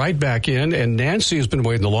jump right back in, and Nancy has been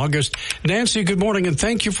waiting the longest. Nancy, good morning, and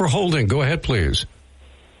thank you for holding. Go ahead, please.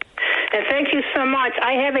 And thank you so much.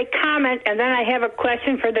 I have a comment, and then I have a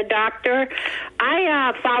question for the doctor.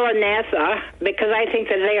 I follow NASA because I think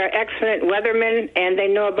that they are excellent weathermen, and they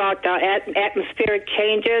know about atmospheric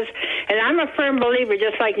changes. And I'm a firm believer,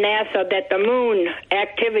 just like NASA, that the moon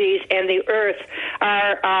activities and the Earth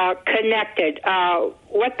are connected.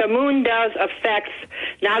 What the moon does affects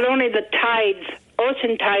not only the tides,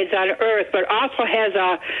 ocean tides on Earth, but also has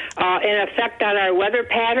an effect on our weather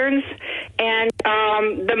patterns. And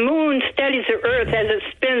the moon steadies the Earth as it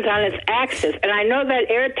spins on its axis. And I know that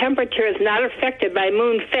air temperature is not affected by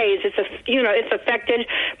moon phase. It's affected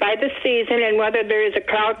by the season and whether there is a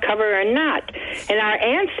cloud cover or not. And our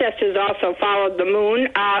ancestors also followed the moon.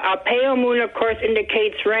 A pale moon, of course,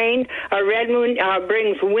 indicates rain. A red moon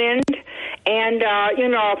brings wind. And,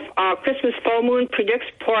 Christmas full moon predicts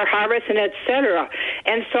poor harvest, and et cetera.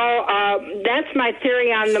 And so that's my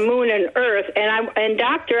theory on the moon and Earth. And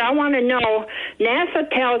Doctor, I want to know, NASA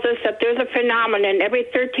tells us that there's a phenomenon every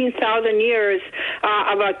 13,000 years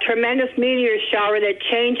of a tremendous meteor shower that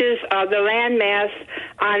changes the landmass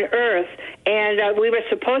on Earth. And we were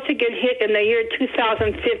supposed to get hit in the year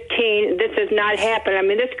 2015. This has not happened. I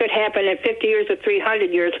mean, this could happen in 50 years or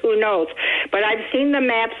 300 years. Who knows? But I've seen the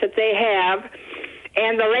maps that they have,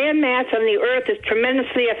 and the landmass on the Earth is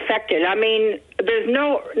tremendously affected. I mean, there's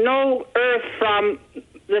no Earth from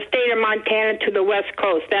the state of Montana to the West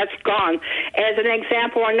Coast. That's gone. As an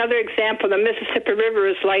example, another example, the Mississippi River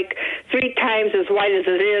is like 3 times as wide as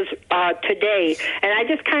it is today. And I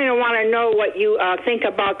just kind of want to know what you think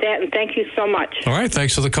about that, and thank you so much. All right,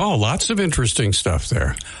 thanks for the call. Lots of interesting stuff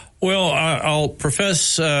there. Well, I'll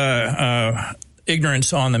profess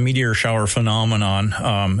ignorance on the meteor shower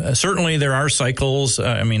phenomenon. Certainly there are cycles.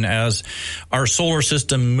 As our solar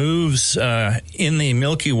system moves in the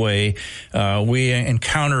Milky Way, we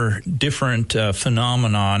encounter different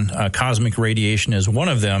phenomenon. Cosmic radiation is one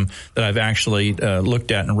of them that I've actually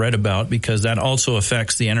looked at and read about, because that also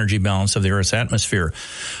affects the energy balance of the Earth's atmosphere.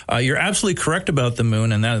 You're absolutely correct about the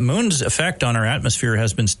moon, and that the moon's effect on our atmosphere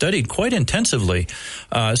has been studied quite intensively.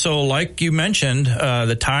 So like you mentioned,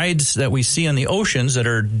 the tides that we see in the oceans that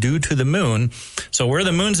are due to the moon. So where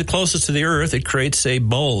the moon's the closest to the Earth, it creates a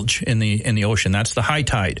bulge in the ocean. That's the high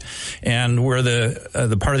tide. And where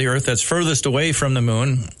the part of the Earth that's furthest away from the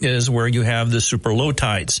moon is where you have the super low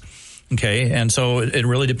tides. Okay, and so it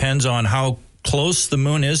really depends on how close the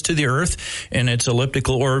moon is to the Earth in its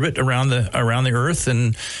elliptical orbit around the Earth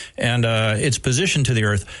and its position to the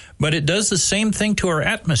Earth. But it does the same thing to our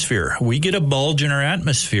atmosphere. We get a bulge in our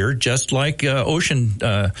atmosphere, just like ocean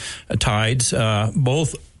tides,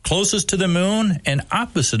 both closest to the moon and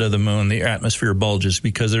opposite of the moon, the atmosphere bulges,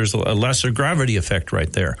 because there's a lesser gravity effect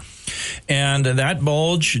right there. And that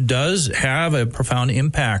bulge does have a profound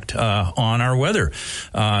impact on our weather.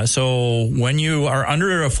 So when you are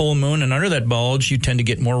under a full moon and under that bulge, you tend to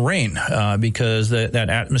get more rain because that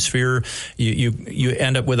atmosphere, you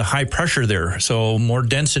end up with a high pressure there, so more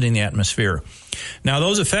density in the atmosphere. Now,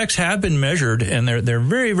 those effects have been measured, and they're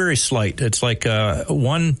very, very slight. It's like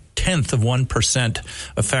 1/10 of 1%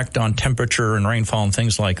 effect on temperature and rainfall and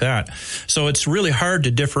things like that. So it's really hard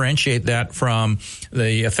to differentiate that from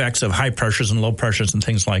the effects of high pressures and low pressures and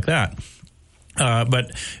things like that.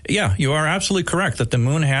 But yeah, you are absolutely correct that the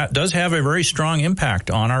moon does have a very strong impact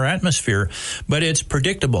on our atmosphere, but it's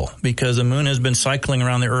predictable because the moon has been cycling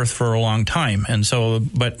around the Earth for a long time. And so,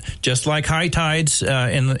 but just like high tides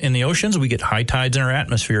in the oceans, we get high tides in our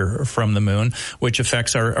atmosphere from the moon, which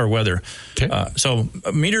affects our weather. Okay. So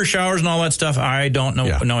meteor showers and all that stuff, I don't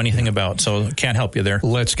know anything about, so can't help you there.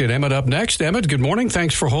 Let's get Emmett up next. Emmett, good morning.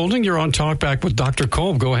 Thanks for holding. You're on Talk Back with Dr.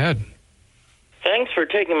 Kolb. Go ahead. Thanks for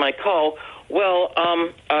taking my call. Well,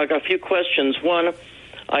 I got a few questions. One,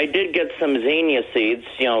 I did get some zinnia seeds,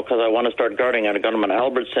 because I want to start gardening. I got them at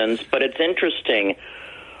Albertsons, but it's interesting.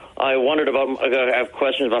 I have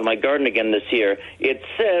questions about my garden again this year. It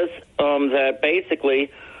says that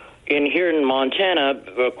basically here in Montana,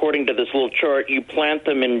 according to this little chart, you plant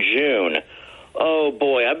them in June. Oh,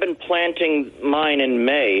 boy, I've been planting mine in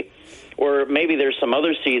May, or maybe there's some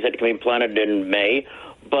other seeds that can be planted in May.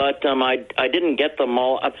 But I didn't get them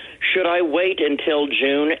all. Should I wait until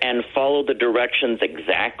June and follow the directions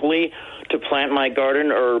exactly to plant my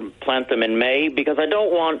garden, or plant them in May? Because I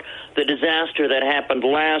don't want the disaster that happened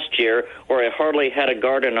last year where I hardly had a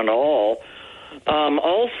garden at all.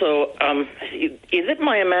 Also, is it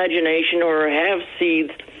my imagination, or have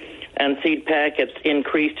seeds and seed packets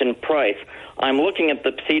increased in price? I'm looking at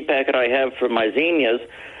the seed packet I have for my zinnias,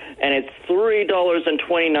 and it's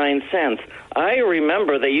 $3.29. I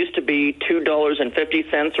remember they used to be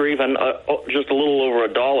 $2.50 or even just a little over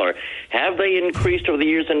 $1. Have they increased over the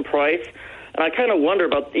years in price? And I kind of wonder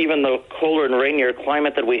about even the colder and rainier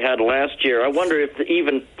climate that we had last year. I wonder if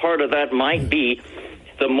even part of that might be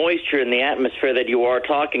the moisture in the atmosphere that you are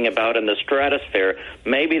talking about in the stratosphere.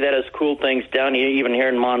 Maybe that has cooled things down even here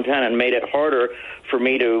in Montana and made it harder for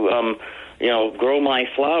me to grow my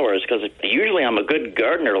flowers, because usually I'm a good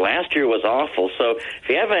gardener. Last year was awful. So if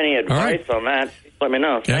you have any advice on that, let me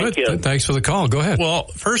know. Thank you. Thanks for the call. Go ahead. Well,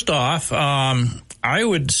 first off, I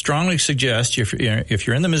would strongly suggest if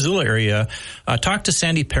you're in the Missoula area, talk to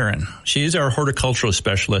Sandy Perrin. She's our horticultural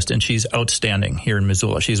specialist, and she's outstanding here in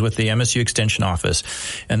Missoula. She's with the MSU Extension Office,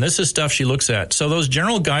 and this is stuff she looks at. So those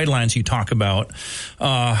general guidelines you talk about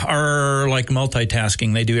are like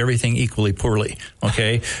multitasking. They do everything equally poorly.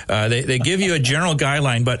 Okay, they give you a general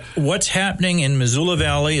guideline, but what's happening in Missoula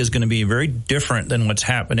Valley is going to be very different than what's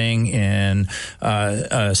happening in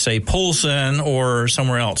say Polson or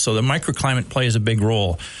somewhere else. So the microclimate plays a big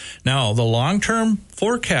role. Now, the long-term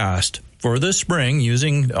forecast for this spring,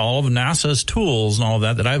 using all of NASA's tools and all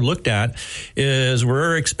of that I've looked at, is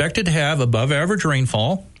we're expected to have above average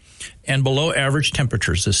rainfall and below average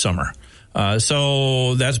temperatures this summer.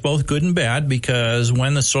 So that's both good and bad, because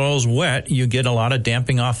when the soil's wet, you get a lot of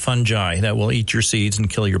damping off fungi that will eat your seeds and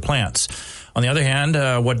kill your plants. On the other hand,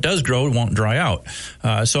 what does grow won't dry out.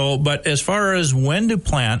 But as far as when to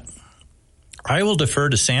plant, I will defer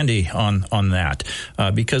to Sandy on that,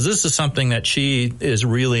 because this is something that she is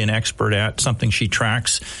really an expert at, something she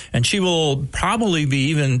tracks, and she will probably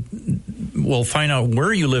will find out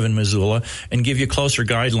where you live in Missoula and give you closer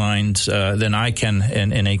guidelines than I can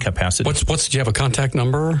in a capacity. Do you have a contact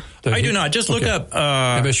number? I do not. Just look up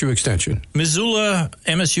MSU Extension. Missoula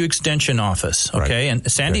MSU Extension Office. Okay, and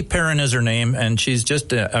Sandy Perrin is her name, and she's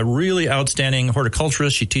just a really outstanding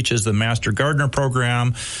horticulturist. She teaches the Master Gardener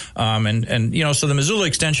program, and so the Missoula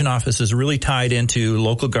Extension Office is really tied into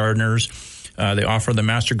local gardeners. They offer the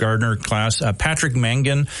Master Gardener class. Patrick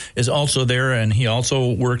Mangan is also there, and he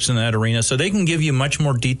also works in that arena. So they can give you much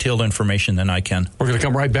more detailed information than I can. We're going to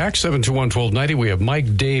come right back, 721-1290. We have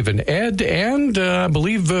Mike, Dave, and Ed, and I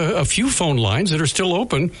believe a few phone lines that are still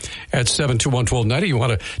open at 721-1290. You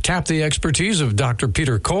want to tap the expertise of Dr.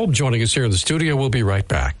 Peter Kolb joining us here in the studio. We'll be right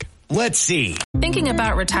back. Let's see. Thinking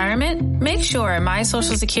about retirement? Make sure a My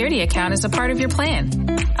Social Security account is a part of your plan.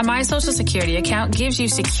 A My Social Security account gives you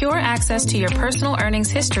secure access to your personal earnings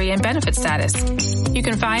history and benefit status. You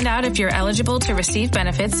can find out if you're eligible to receive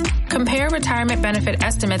benefits, compare retirement benefit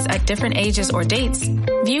estimates at different ages or dates,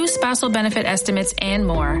 view spousal benefit estimates, and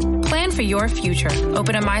more. Plan for your future.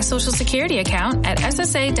 Open a My Social Security account at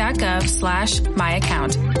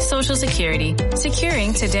ssa.gov/myaccount. Social Security.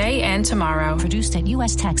 Securing today and tomorrow. Produced at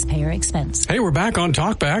U.S. taxpayer expense. Hey, we're back on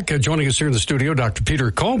Talkback. Joining us here in the studio, Dr.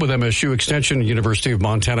 Peter Kolb with MSU Extension, University of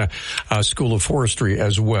Montana School of Forestry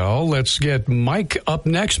as well. Let's get Mike up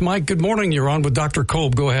next. Mike, good morning. You're on with Dr.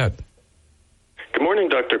 Kolb. Go ahead. Good morning,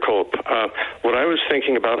 Dr. Kolb. What I was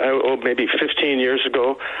thinking about, maybe 15 years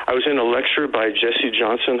ago, I was in a lecture by Jesse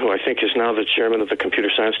Johnson, who I think is now the chairman of the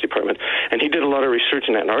computer science department, and he did a lot of research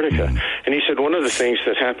in Antarctica. And he said one of the things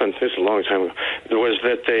that happened, this is a long time ago, was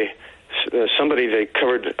that they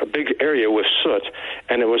covered a big area with soot,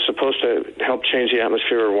 and it was supposed to help change the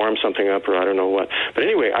atmosphere or warm something up, or I don't know what. But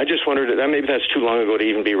anyway, I just wondered, maybe that's too long ago to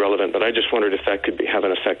even be relevant, but I just wondered if that could have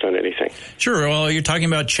an effect on anything. Sure. Well, you're talking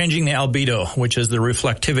about changing the albedo, which is the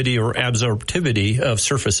reflectivity or absorptivity of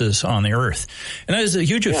surfaces on the Earth. And that is a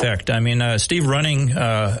huge effect. I mean, Steve Running,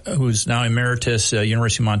 who's now emeritus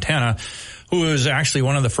University of Montana, who was actually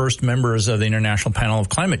one of the first members of the International Panel of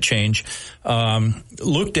Climate Change,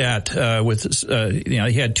 looked at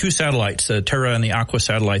he had two satellites, the Terra and the Aqua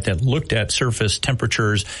satellite, that looked at surface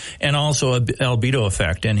temperatures and also a albedo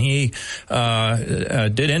effect. And he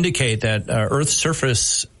did indicate that Earth's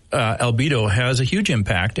surface albedo has a huge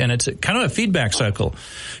impact, and it's kind of a feedback cycle,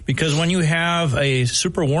 because when you have a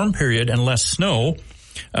super warm period and less snow,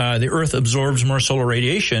 the Earth absorbs more solar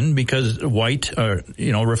radiation because white,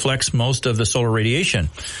 reflects most of the solar radiation.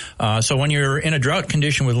 So when you're in a drought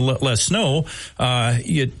condition with less snow,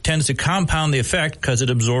 it tends to compound the effect because it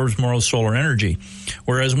absorbs more solar energy.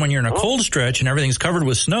 Whereas when you're in a cold stretch and everything's covered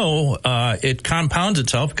with snow, it compounds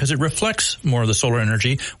itself because it reflects more of the solar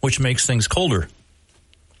energy, which makes things colder,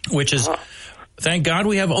 which is... Thank God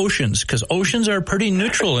we have oceans, because oceans are pretty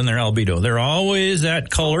neutral in their albedo. They're always that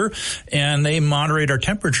color, and they moderate our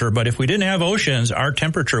temperature. But if we didn't have oceans, our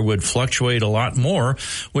temperature would fluctuate a lot more,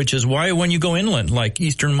 which is why when you go inland, like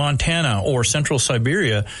eastern Montana or central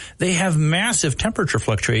Siberia, they have massive temperature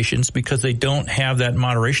fluctuations because they don't have that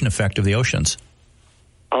moderation effect of the oceans.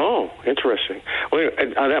 Oh, interesting. Well,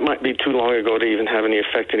 that might be too long ago to even have any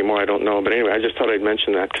effect anymore. I don't know. But anyway, I just thought I'd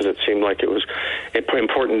mention that because it seemed like it was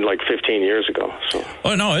important like 15 years ago. So.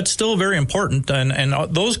 Oh, no, it's still very important. And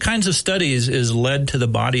those kinds of studies is led to the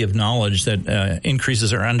body of knowledge that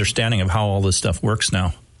increases our understanding of how all this stuff works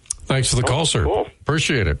now. Thanks for the call, sir. Cool.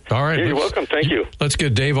 Appreciate it. All right. You're welcome. Thank you. Let's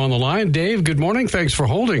get Dave on the line. Dave, good morning. Thanks for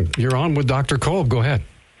holding. You're on with Dr. Kolb. Go ahead.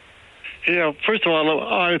 Yeah, first of all,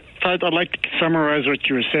 I thought I'd like to summarize what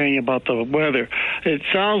you were saying about the weather. It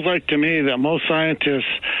sounds like to me that most scientists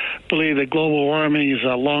believe that global warming is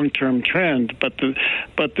a long-term trend, but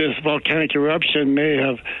this volcanic eruption may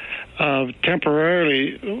have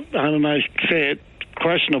temporarily, I don't know, say it,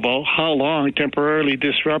 questionable how long temporarily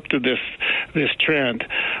disrupted this trend.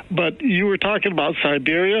 But you were talking about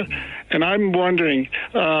Siberia, and I'm wondering,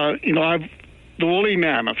 the woolly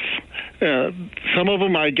mammoths. Some of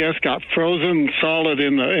them, I guess, got frozen solid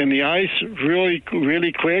in the ice really,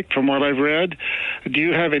 really quick. From what I've read, do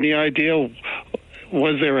you have any idea?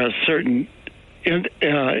 Was there a certain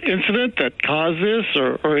incident that caused this,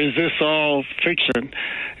 or is this all fiction?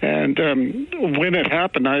 And when it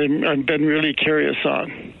happened, I've been really curious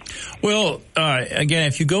on. Well, again,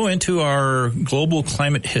 if you go into our global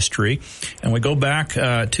climate history and we go back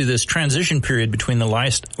to this transition period between the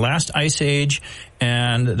last ice age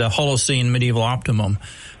and the Holocene medieval optimum,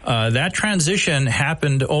 that transition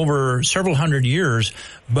happened over several hundred years,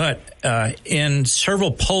 but in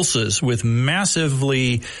several pulses with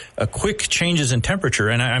massively quick changes in temperature.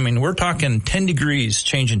 And I mean, we're talking 10 degrees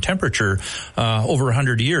change in temperature over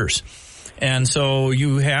 100 years. And so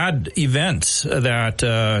you had events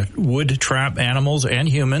that would trap animals and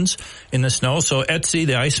humans in the snow. So Ötzi,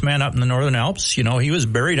 the Iceman up in the Northern Alps, he was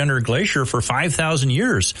buried under a glacier for 5,000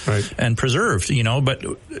 years and preserved, but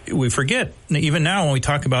we forget, even now when we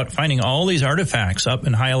talk about finding all these artifacts up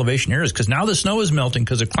in high elevation areas, because now the snow is melting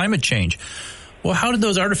because of climate change. Well, how did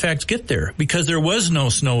those artifacts get there? Because there was no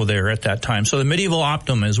snow there at that time. So the medieval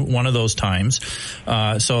optimum is one of those times.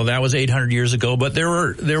 So that was 800 years ago. But there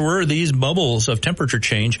were these bubbles of temperature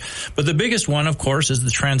change. But the biggest one, of course, is the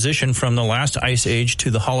transition from the last ice age to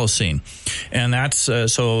the Holocene. And that's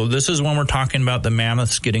so this is when we're talking about the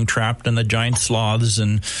mammoths getting trapped and the giant sloths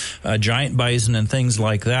and giant bison and things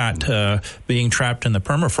like that being trapped in the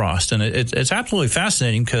permafrost. And it's absolutely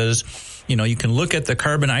fascinating because you can look at the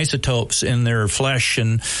carbon isotopes in their flesh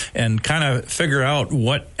and kind of figure out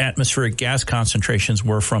what atmospheric gas concentrations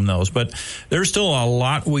were from those. But there's still a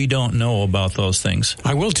lot we don't know about those things.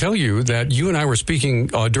 I will tell you that you and I were speaking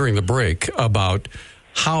during the break about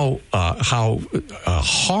how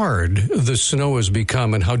hard the snow has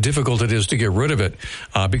become and how difficult it is to get rid of it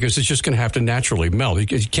because it's just going to have to naturally melt. You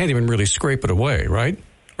can't even really scrape it away, right?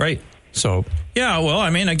 Right. So, yeah, well,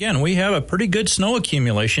 again, we have a pretty good snow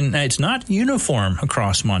accumulation. It's not uniform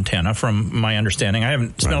across Montana, from my understanding. I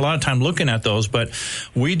haven't spent a lot of time looking at those, but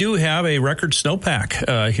we do have a record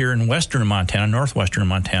snowpack here in western Montana, northwestern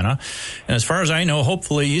Montana. And as far as I know,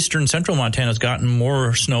 hopefully eastern central Montana has gotten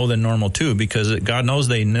more snow than normal, too, because God knows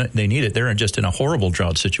they need it. They're just in a horrible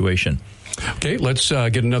drought situation. Okay, let's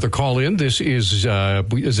get another call in. This is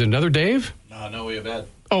it another Dave? No, we have Ed.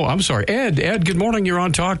 Oh, I'm sorry. Ed, good morning. You're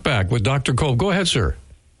on Talkback with Dr. Kolb. Go ahead, sir.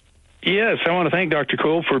 Yes, I want to thank Dr.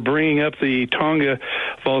 Kolb for bringing up the Tonga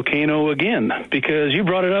volcano again, because you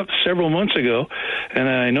brought it up several months ago, and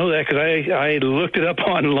I know that because I looked it up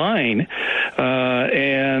online,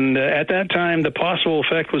 and at that time the possible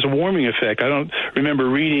effect was a warming effect. I don't remember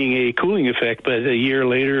reading a cooling effect, but a year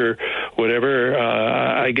later or whatever,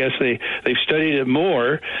 I guess they've studied it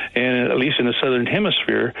more, and at least in the southern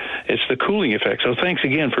hemisphere, it's the cooling effect. So thanks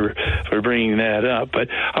again for bringing that up. But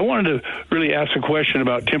I wanted to really ask a question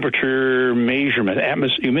about temperature measurement.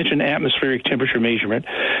 You mentioned atmospheric temperature measurement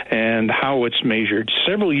and how it's measured.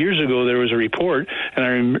 Several years ago, there was a report, and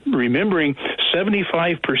I'm remembering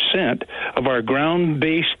 75% of our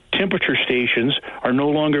ground-based temperature stations are no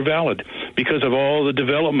longer valid because of all the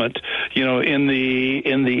development, in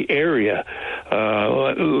the area.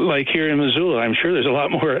 Like here in Missoula, I'm sure there's a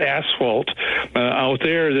lot more asphalt out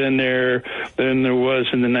there than there was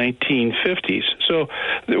in the 1950s. So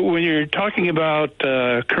when you're talking about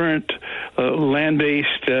current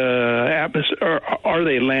land-based atmosphere, are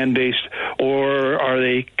they land-based or are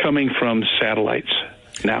they coming from satellites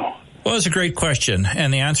now? Well, that's a great question,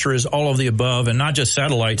 and the answer is all of the above, and not just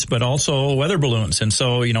satellites, but also weather balloons. And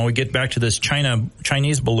so, we get back to this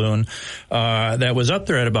Chinese balloon that was up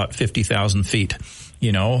there at about 50,000 feet.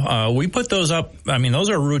 We put those up. Those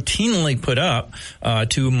are routinely put up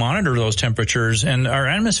to monitor those temperatures, and our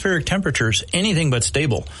atmospheric temperatures anything but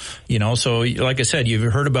stable. So like I said,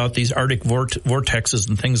 you've heard about these Arctic vortexes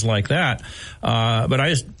and things like that. But I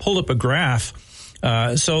just pulled up a graph.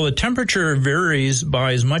 So the temperature varies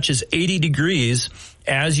by as much as 80 degrees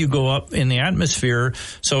as you go up in the atmosphere.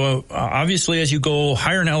 So obviously, as you go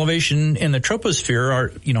higher in elevation in the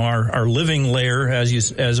troposphere, our living layer,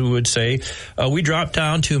 as we would say, we drop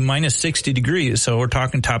down to minus 60 degrees. So we're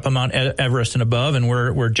talking top of Mount Everest and above, and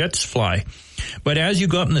where jets fly. But as you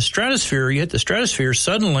go up in the stratosphere, you hit the stratosphere,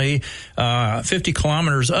 suddenly 50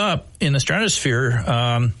 kilometers up in the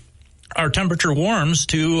stratosphere, our temperature warms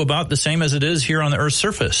to about the same as it is here on the Earth's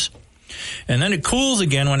surface. And then it cools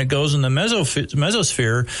again when it goes in the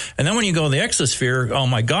mesosphere. And then when you go in the exosphere, oh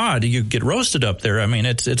my God, you get roasted up there.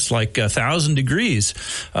 It's like 1,000 degrees.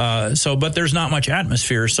 But there's not much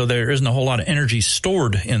atmosphere, so there isn't a whole lot of energy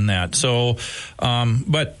stored in that. So,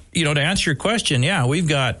 but to answer your question, yeah, we've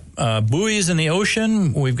got buoys in the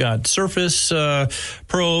ocean, we've got surface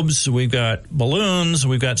probes, we've got balloons,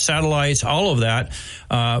 we've got satellites, all of that.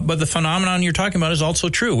 But the phenomenon you're talking about is also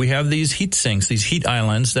true. We have these heat sinks, these heat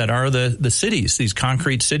islands that are the cities, these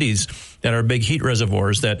concrete cities that are big heat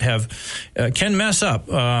reservoirs that can mess up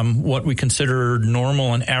what we consider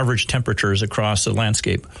normal and average temperatures across the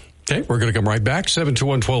landscape. Okay, we're going to come right back.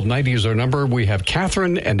 721-1290 is our number. We have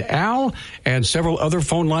Catherine and Al and several other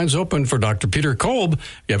phone lines open for Dr. Peter Kolb.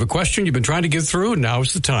 If you have a question you've been trying to get through,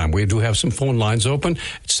 now's the time. We do have some phone lines open.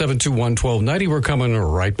 It's 721-1290. We're coming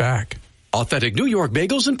right back. Authentic New York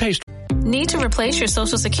bagels and pastries. Need to replace your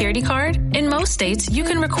Social Security card? In most states, you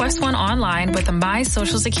can request one online with a My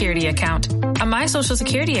Social Security account. A My Social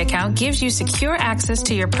Security account gives you secure access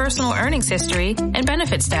to your personal earnings history and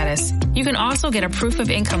benefit status. You can also get a proof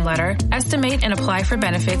of income letter, estimate and apply for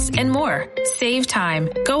benefits, and more. Save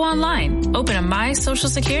time. Go online. Open a My Social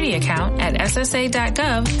Security account at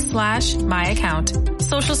ssa.gov/myaccount.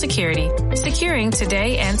 Social Security. Securing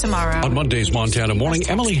today and tomorrow. On Monday's Montana Morning,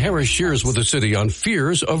 Emily Harris shares with the city on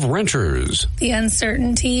fears of renters. The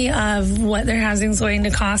uncertainty of what their housing is going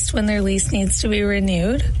to cost when their lease needs to be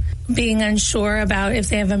renewed. Being unsure about if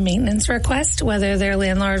they have a maintenance request, whether their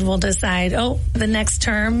landlord will decide, the next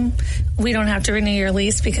term, we don't have to renew your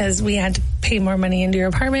lease because we had to pay more money into your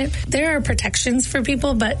apartment. There are protections for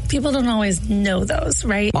people, but people don't always know those,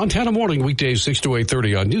 right? Montana Morning, weekdays 6 to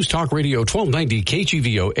 8:30 on News Talk Radio 1290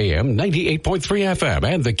 KGVO AM 98.3 FM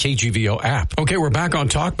and the KGVO app. Okay, we're back on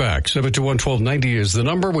Talkback. 721-1290 is the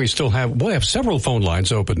number. We have several phone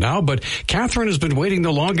lines open now, but Catherine has been waiting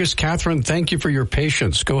the longest. Catherine, thank you for your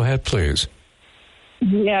patience. Go ahead, please.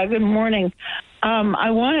 Yeah, good morning. I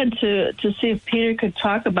wanted to see if Peter could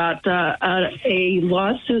talk about a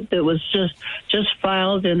lawsuit that was just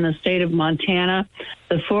filed in the state of Montana.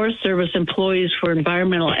 The Forest Service employees for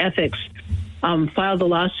environmental ethics filed a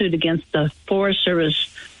lawsuit against the Forest Service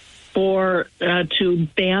to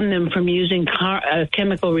ban them from using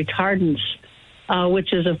chemical retardants,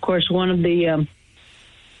 which is, of course, one of the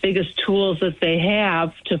biggest tools that they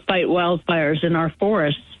have to fight wildfires in our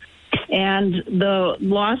forests. And the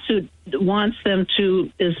lawsuit wants them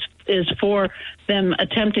is for them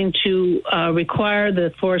attempting to require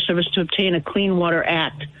the Forest Service to obtain a Clean Water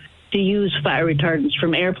Act to use fire retardants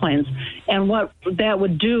from airplanes. And what that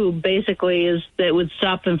would do basically is that it would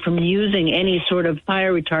stop them from using any sort of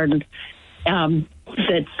fire retardant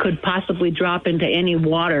that could possibly drop into any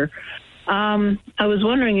water. I was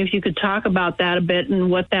wondering if you could talk about that a bit and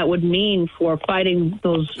what that would mean for fighting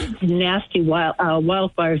those nasty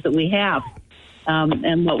wildfires that we have,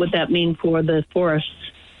 and what would that mean for the forests?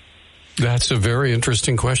 That's a very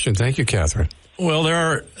interesting question. Thank you, Catherine. Well,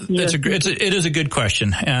 it is a good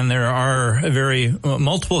question, and there are very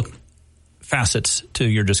multiple facets to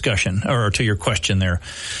your discussion or to your question there.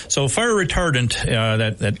 So, fire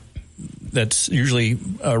retardant that's usually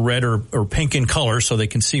red or pink in color, so they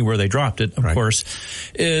can see where they dropped it. Of course,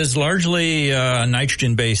 is largely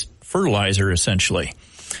nitrogen-based fertilizer, essentially.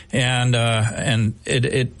 And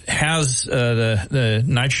it has the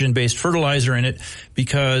nitrogen-based fertilizer in it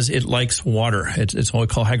because it likes water. It's what we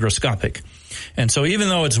call hygroscopic. And so even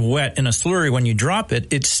though it's wet in a slurry, when you drop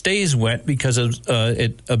it, it stays wet because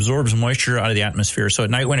it absorbs moisture out of the atmosphere. So at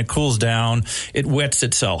night when it cools down, it wets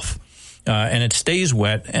itself. And it stays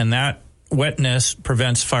wet, and that wetness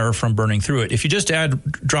prevents fire from burning through it. If you just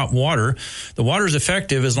drop water, the water is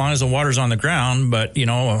effective as long as the water's on the ground, but,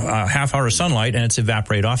 a half hour of sunlight and it's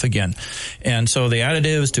evaporate off again. And so the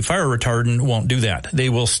additives to fire retardant won't do that. They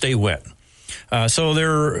will stay wet. So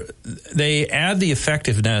they add the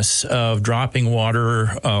effectiveness of dropping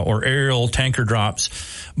water or aerial tanker drops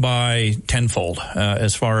by tenfold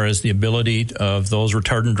as far as the ability of those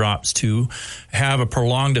retardant drops to have a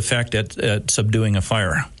prolonged effect at subduing a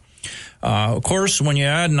fire. Of course, when you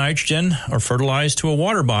add nitrogen or fertilize to a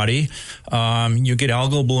water body, you get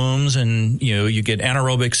algal blooms and you get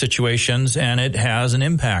anaerobic situations, and it has an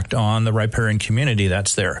impact on the riparian community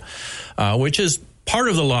that's there, which is part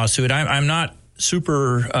of the lawsuit. I'm not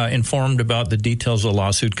super informed about the details of the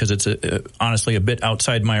lawsuit because it's honestly a bit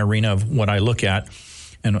outside my arena of what I look at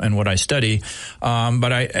and what I study.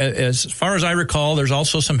 But as far as I recall, there's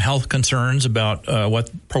also some health concerns about what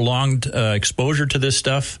prolonged exposure to this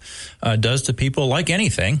stuff does to people, like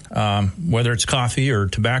anything, whether it's coffee or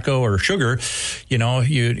tobacco or sugar.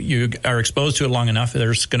 You are exposed to it long enough,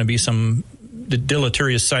 there's going to be some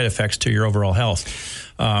deleterious side effects to your overall health.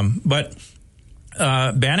 But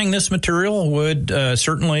banning this material would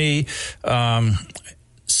certainly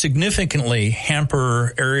significantly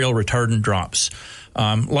hamper aerial retardant drops.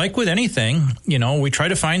 Like with anything, we try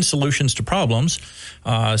to find solutions to problems.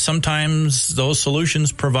 Sometimes those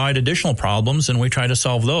solutions provide additional problems, and we try to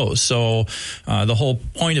solve those. So the whole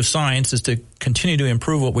point of science is to continue to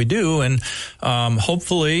improve what we do, and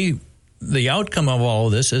hopefully the outcome of all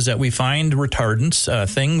of this is that we find retardants,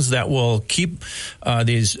 things that will keep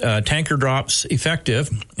these tanker drops effective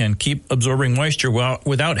and keep absorbing moisture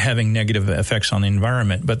without having negative effects on the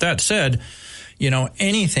environment. But that said,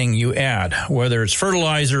 anything you add, whether it's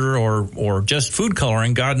fertilizer or just food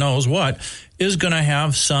coloring, God knows what, is going to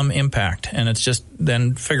have some impact. And it's just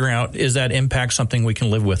then figuring out, is that impact something we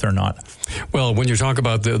can live with or not? Well, when you talk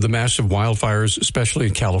about the massive wildfires, especially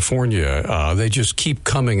in California, they just keep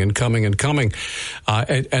coming and coming and coming.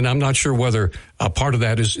 And I'm not sure whether part of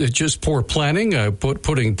that is just poor planning,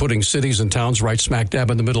 putting cities and towns right smack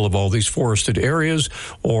dab in the middle of all these forested areas,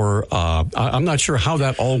 or I'm not sure how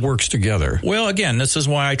that all works together. Well, again, this is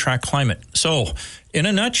why I track climate. So, in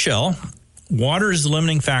a nutshell, water is the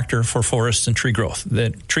limiting factor for forests and tree growth.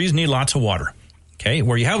 The trees need lots of water. Okay,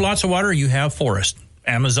 where you have lots of water, you have forest.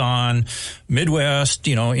 Amazon, Midwest,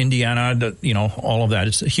 Indiana, all of that.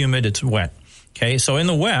 It's humid, it's wet. Okay, so in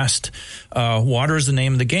the West, water is the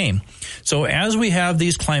name of the game. So as we have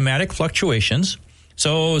these climatic fluctuations,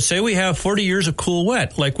 so say we have 40 years of cool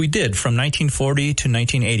wet, like we did from 1940 to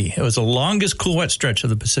 1980. It was the longest cool wet stretch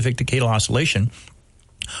of the Pacific Decadal Oscillation.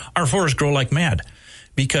 Our forests grow like mad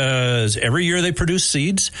because every year they produce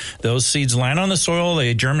seeds. Those seeds land on the soil.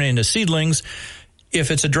 They germinate into seedlings. If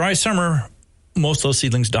it's a dry summer, most of those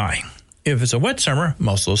seedlings die. If it's a wet summer,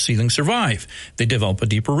 most of those seedlings survive. They develop a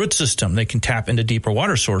deeper root system. They can tap into deeper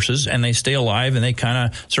water sources, and they stay alive, and they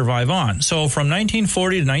kind of survive on. So from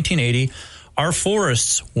 1940 to 1980, our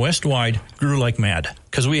forests west-wide grew like mad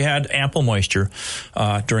because we had ample moisture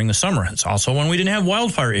during the summer. It's also when we didn't have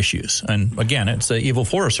wildfire issues. And again, it's the evil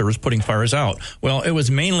Forest Service putting fires out. Well, it was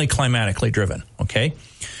mainly climatically driven, okay?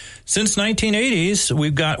 Since 1980s,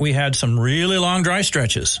 we had some really long dry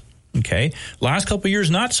stretches. Okay. Last couple of years,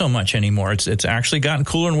 not so much anymore. It's actually gotten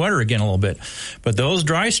cooler and wetter again a little bit. But those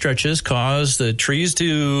dry stretches cause the trees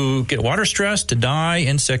to get water stressed, to die,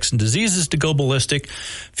 insects and diseases to go ballistic,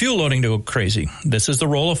 fuel loading to go crazy. This is the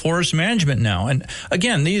role of forest management now. And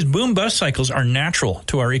again, these boom-bust cycles are natural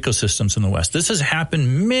to our ecosystems in the West. This has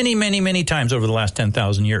happened many, many, many times over the last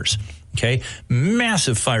 10,000 years. Okay.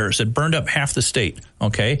 Massive fires that burned up half the state.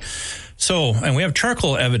 Okay. So, and we have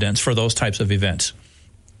charcoal evidence for those types of events.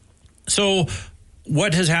 So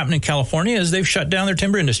what has happened in California is they've shut down their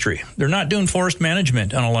timber industry. They're not doing forest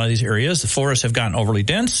management on a lot of these areas. The forests have gotten overly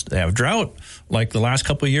dense. They have drought. Like the last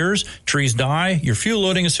couple of years, trees die. Your fuel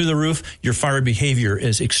loading is through the roof. Your fire behavior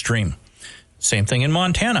is extreme. Same thing in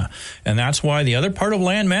Montana. And that's why the other part of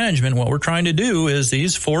land management, what we're trying to do is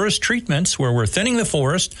these forest treatments where we're thinning the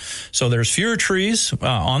forest so there's fewer trees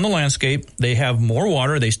on the landscape. They have more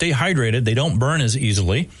water. They stay hydrated. They don't burn as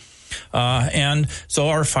easily. And so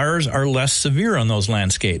our fires are less severe on those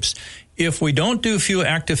landscapes. If we don't do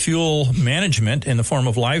active fuel management in the form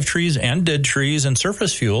of live trees and dead trees and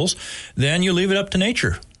surface fuels, then you leave it up to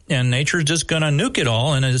nature. And nature's just going to nuke it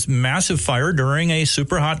all in a massive fire during a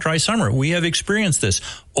super hot, dry summer. We have experienced this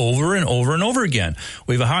over and over and over again.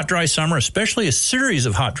 We have a hot, dry summer, especially a series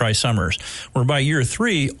of hot, dry summers, where by year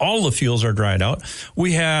 3, all the fuels are dried out.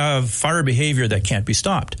 We have fire behavior that can't be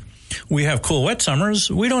stopped. We have cool, wet summers.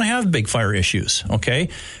 We don't have big fire issues, okay?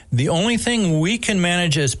 The only thing we can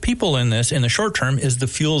manage as people in this in the short term is the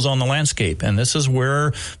fuels on the landscape. And this is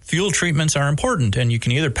where fuel treatments are important. And you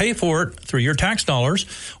can either pay for it through your tax dollars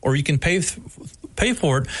or you can pay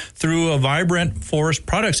for it through a vibrant forest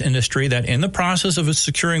products industry that in the process of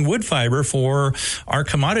securing wood fiber for our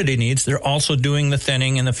commodity needs, they're also doing the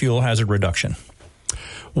thinning and the fuel hazard reduction.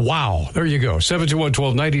 Wow. There you go.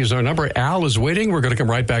 721-1290 is our number. Al is waiting. We're going to come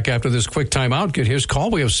right back after this quick timeout, get his call.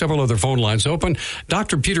 We have several other phone lines open.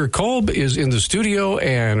 Dr. Peter Kolb is in the studio,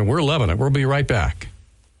 and we're loving it. We'll be right back.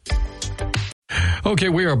 Okay,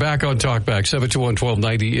 we are back on Talkback.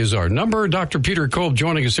 721-1290 is our number. Dr. Peter Kolb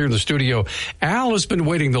joining us here in the studio. Al has been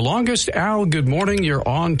waiting the longest. Al, good morning. You're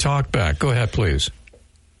on Talkback. Go ahead, please.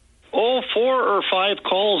 4 or 5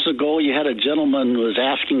 calls ago, you had a gentleman who was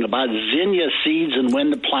asking about zinnia seeds and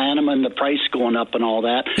when to plant them and the price going up and all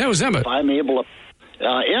that. That was Emmett. If I'm able to,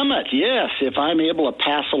 Emmett, yes. If I'm able to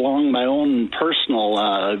pass along my own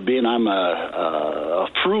personal, being I'm a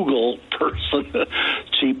frugal person,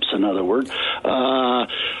 cheap's another word,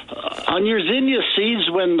 on your zinnia seeds,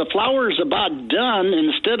 when the flower's about done,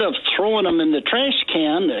 instead of throwing them in the trash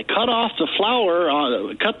can, cut off the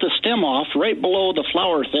flower, cut the stem off right below the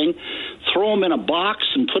flower thing, throw them in a box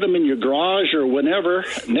and put them in your garage or whenever.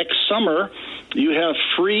 Next summer, you have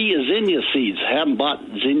free zinnia seeds. I haven't bought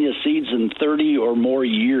zinnia seeds in 30 or more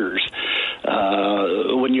years.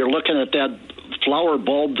 When you're looking at that flower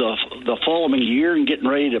bulb the following year and getting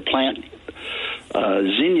ready to plant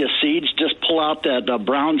zinnia seeds, just pull out that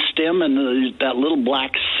brown stem and that little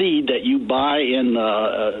black seed that you buy in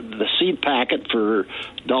the seed packet for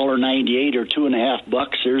 $1.98 or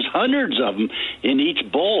 $2.50. There's hundreds of them in each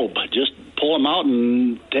bulb. Just pull them out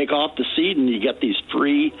and take off the seed, and you get these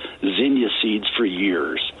free zinnia seeds for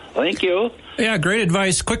years. Thank you. Yeah, great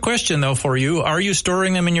advice. Quick question, though, for you. Are you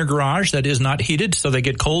storing them in your garage that is not heated so they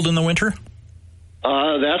get cold in the winter?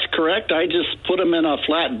 That's correct. I just put them in a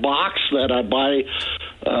flat box that I buy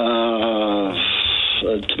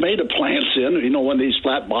tomato plants in. You know, one of these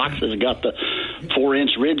flat boxes got the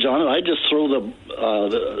 4-inch ridge on it. I just throw the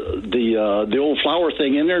old flower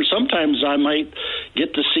thing in there. Sometimes I might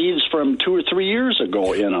get the seeds from 2 or 3 years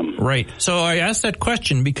ago in them. Right. So I asked that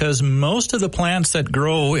question because most of the plants that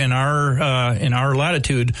grow in our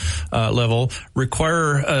latitude level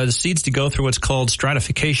require the seeds to go through what's called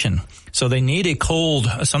stratification. So they need a cold,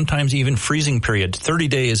 sometimes even freezing period. 30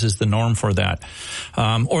 days is the norm for that.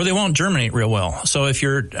 Or they won't germinate real well. So if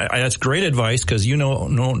that's great advice because you know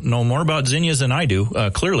more about zinnias than I do,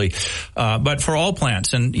 clearly. But for all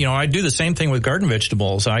plants, and I do the same thing with garden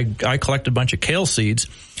vegetables. I collect a bunch of kale seeds,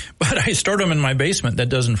 but I stored them in my basement that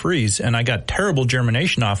doesn't freeze, and I got terrible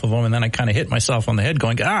germination off of them, and then I kind of hit myself on the head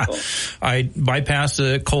going, I bypassed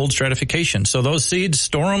the cold stratification. So those seeds,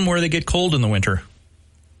 store them where they get cold in the winter.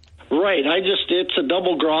 Right. It's a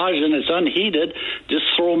double garage and it's unheated. Just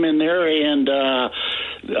throw them in there, and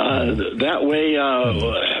that way,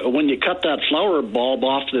 when you cut that flower bulb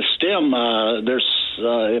off the stem,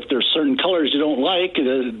 if there's certain colors you don't like,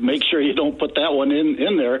 make sure you don't put that one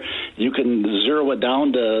in there. You can zero it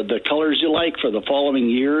down to the colors you like for the following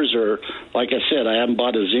years, or like I said, I haven't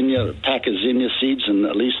bought a pack of zinnia seeds in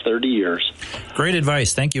at least 30 years. Great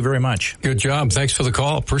advice. Thank you very much. Good job. Thanks for the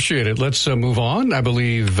call. Appreciate it. Let's move on. I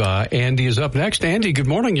believe Andy is up next. Andy, good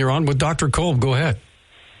morning. You're on with Dr. Kolb. Go ahead.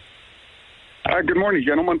 Good morning,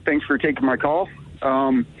 gentlemen. Thanks for taking my call.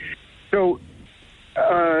 I've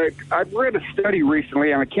read a study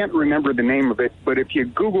recently, and I can't remember the name of it, but if you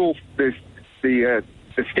Google the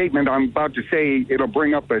statement I'm about to say, it'll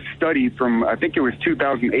bring up a study from, I think it was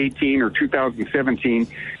 2018 or 2017,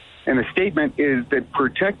 and the statement is that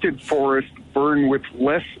protected forests burn with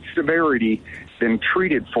less severity than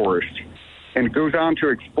treated forests. And it goes on to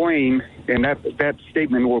explain, and that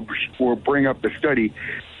statement will bring up the study,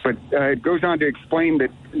 but it goes on to explain that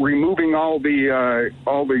removing a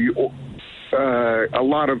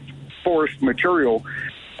lot of forest material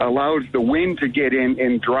allows the wind to get in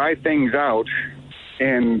and dry things out,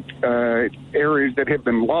 and areas that have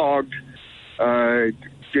been logged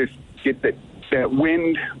just get that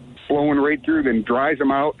wind blowing right through, then dries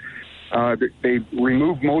them out. They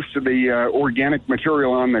remove most of the organic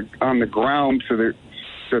material on the ground, so the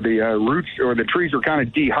roots or the trees are kind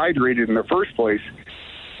of dehydrated in the first place.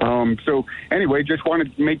 So anyway, just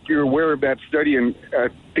wanted to make you aware of that study, and I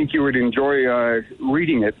think you would enjoy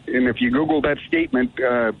reading it. And if you Google that statement,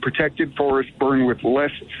 protected forests burn with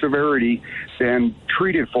less severity than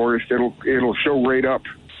treated forests, it'll show right up.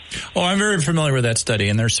 Oh, I'm very familiar with that study,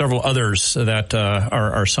 and there's several others that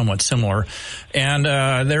are somewhat similar. And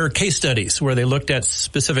there are case studies where they looked at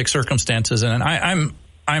specific circumstances, and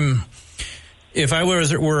I'm if I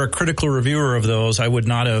were a critical reviewer of those, I would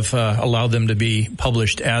not have allowed them to be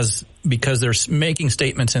published because they're making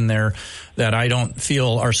statements in there that I don't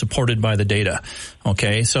feel are supported by the data.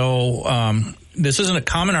 Okay, so this isn't a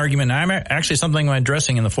common argument. I'm actually something I'm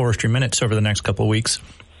addressing in the Forestry Minutes over the next couple of weeks.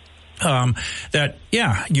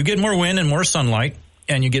 You get more wind and more sunlight,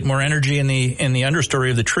 and you get more energy in the understory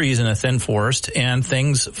of the trees in a thin forest, and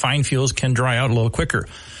fine fuels can dry out a little quicker.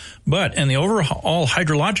 But in the overall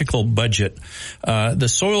hydrological budget, the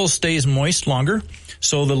soil stays moist longer,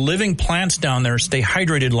 so the living plants down there stay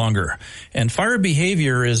hydrated longer. And fire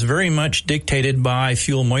behavior is very much dictated by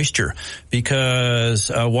fuel moisture,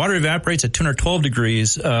 because water evaporates at 212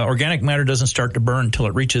 degrees. Organic matter doesn't start to burn until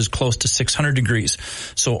it reaches close to 600 degrees.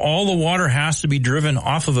 So all the water has to be driven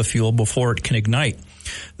off of a fuel before it can ignite.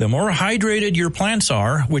 The more hydrated your plants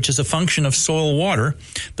are, which is a function of soil water,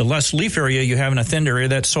 the less leaf area you have in a thinned area,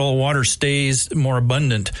 that soil water stays more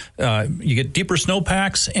abundant. You get deeper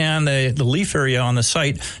snowpacks, and the leaf area on the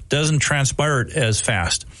site doesn't transpire as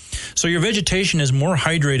fast. So your vegetation is more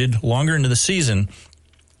hydrated longer into the season.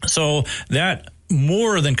 So that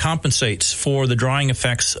more than compensates for the drying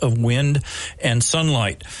effects of wind and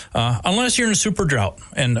sunlight, unless you're in a super drought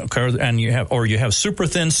and you have super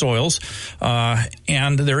thin soils,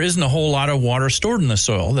 and there isn't a whole lot of water stored in the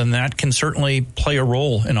soil. Then that can certainly play a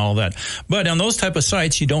role in all that. But on those type of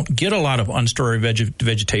sites, you don't get a lot of unstored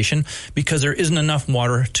vegetation because there isn't enough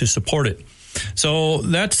water to support it. So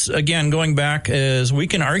that's, again, going back, as we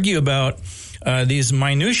can argue about these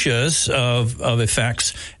minutiae of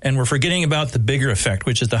effects, and we're forgetting about the bigger effect,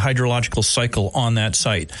 which is the hydrological cycle on that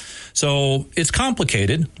site. So it's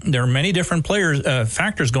complicated. There are many different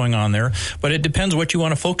factors going on there, but it depends what you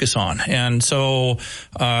want to focus on. And so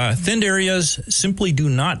thinned areas simply do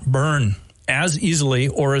not burn as easily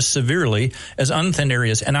or as severely as unthinned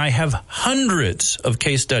areas. And I have hundreds of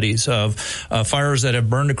case studies of fires that have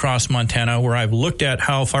burned across Montana where I've looked at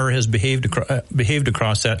how fire has behaved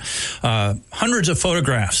across that. Hundreds of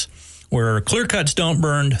photographs where clear cuts don't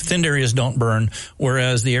burn, thinned areas don't burn,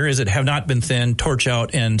 whereas the areas that have not been thinned torch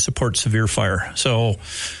out and support severe fire. So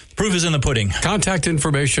proof is in the pudding. Contact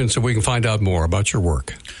information so we can find out more about your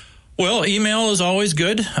work. Well, email is always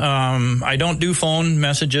good. I don't do phone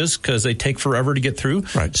messages because they take forever to get through.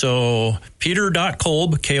 Right. So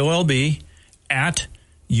peter.kolb, K-O-L-B, at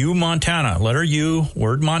UMontana, letter U,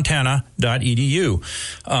 word Montana.edu.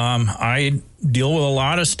 I deal with a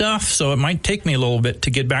lot of stuff, so it might take me a little bit to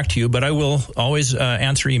get back to you, but I will always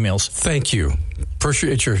answer emails. Thank you.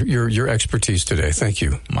 Appreciate your expertise today. Thank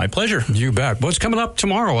you. My pleasure. You bet. What's coming up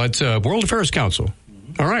tomorrow at World Affairs Council?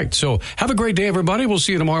 All right. So have a great day, everybody. We'll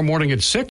see you tomorrow morning at 6.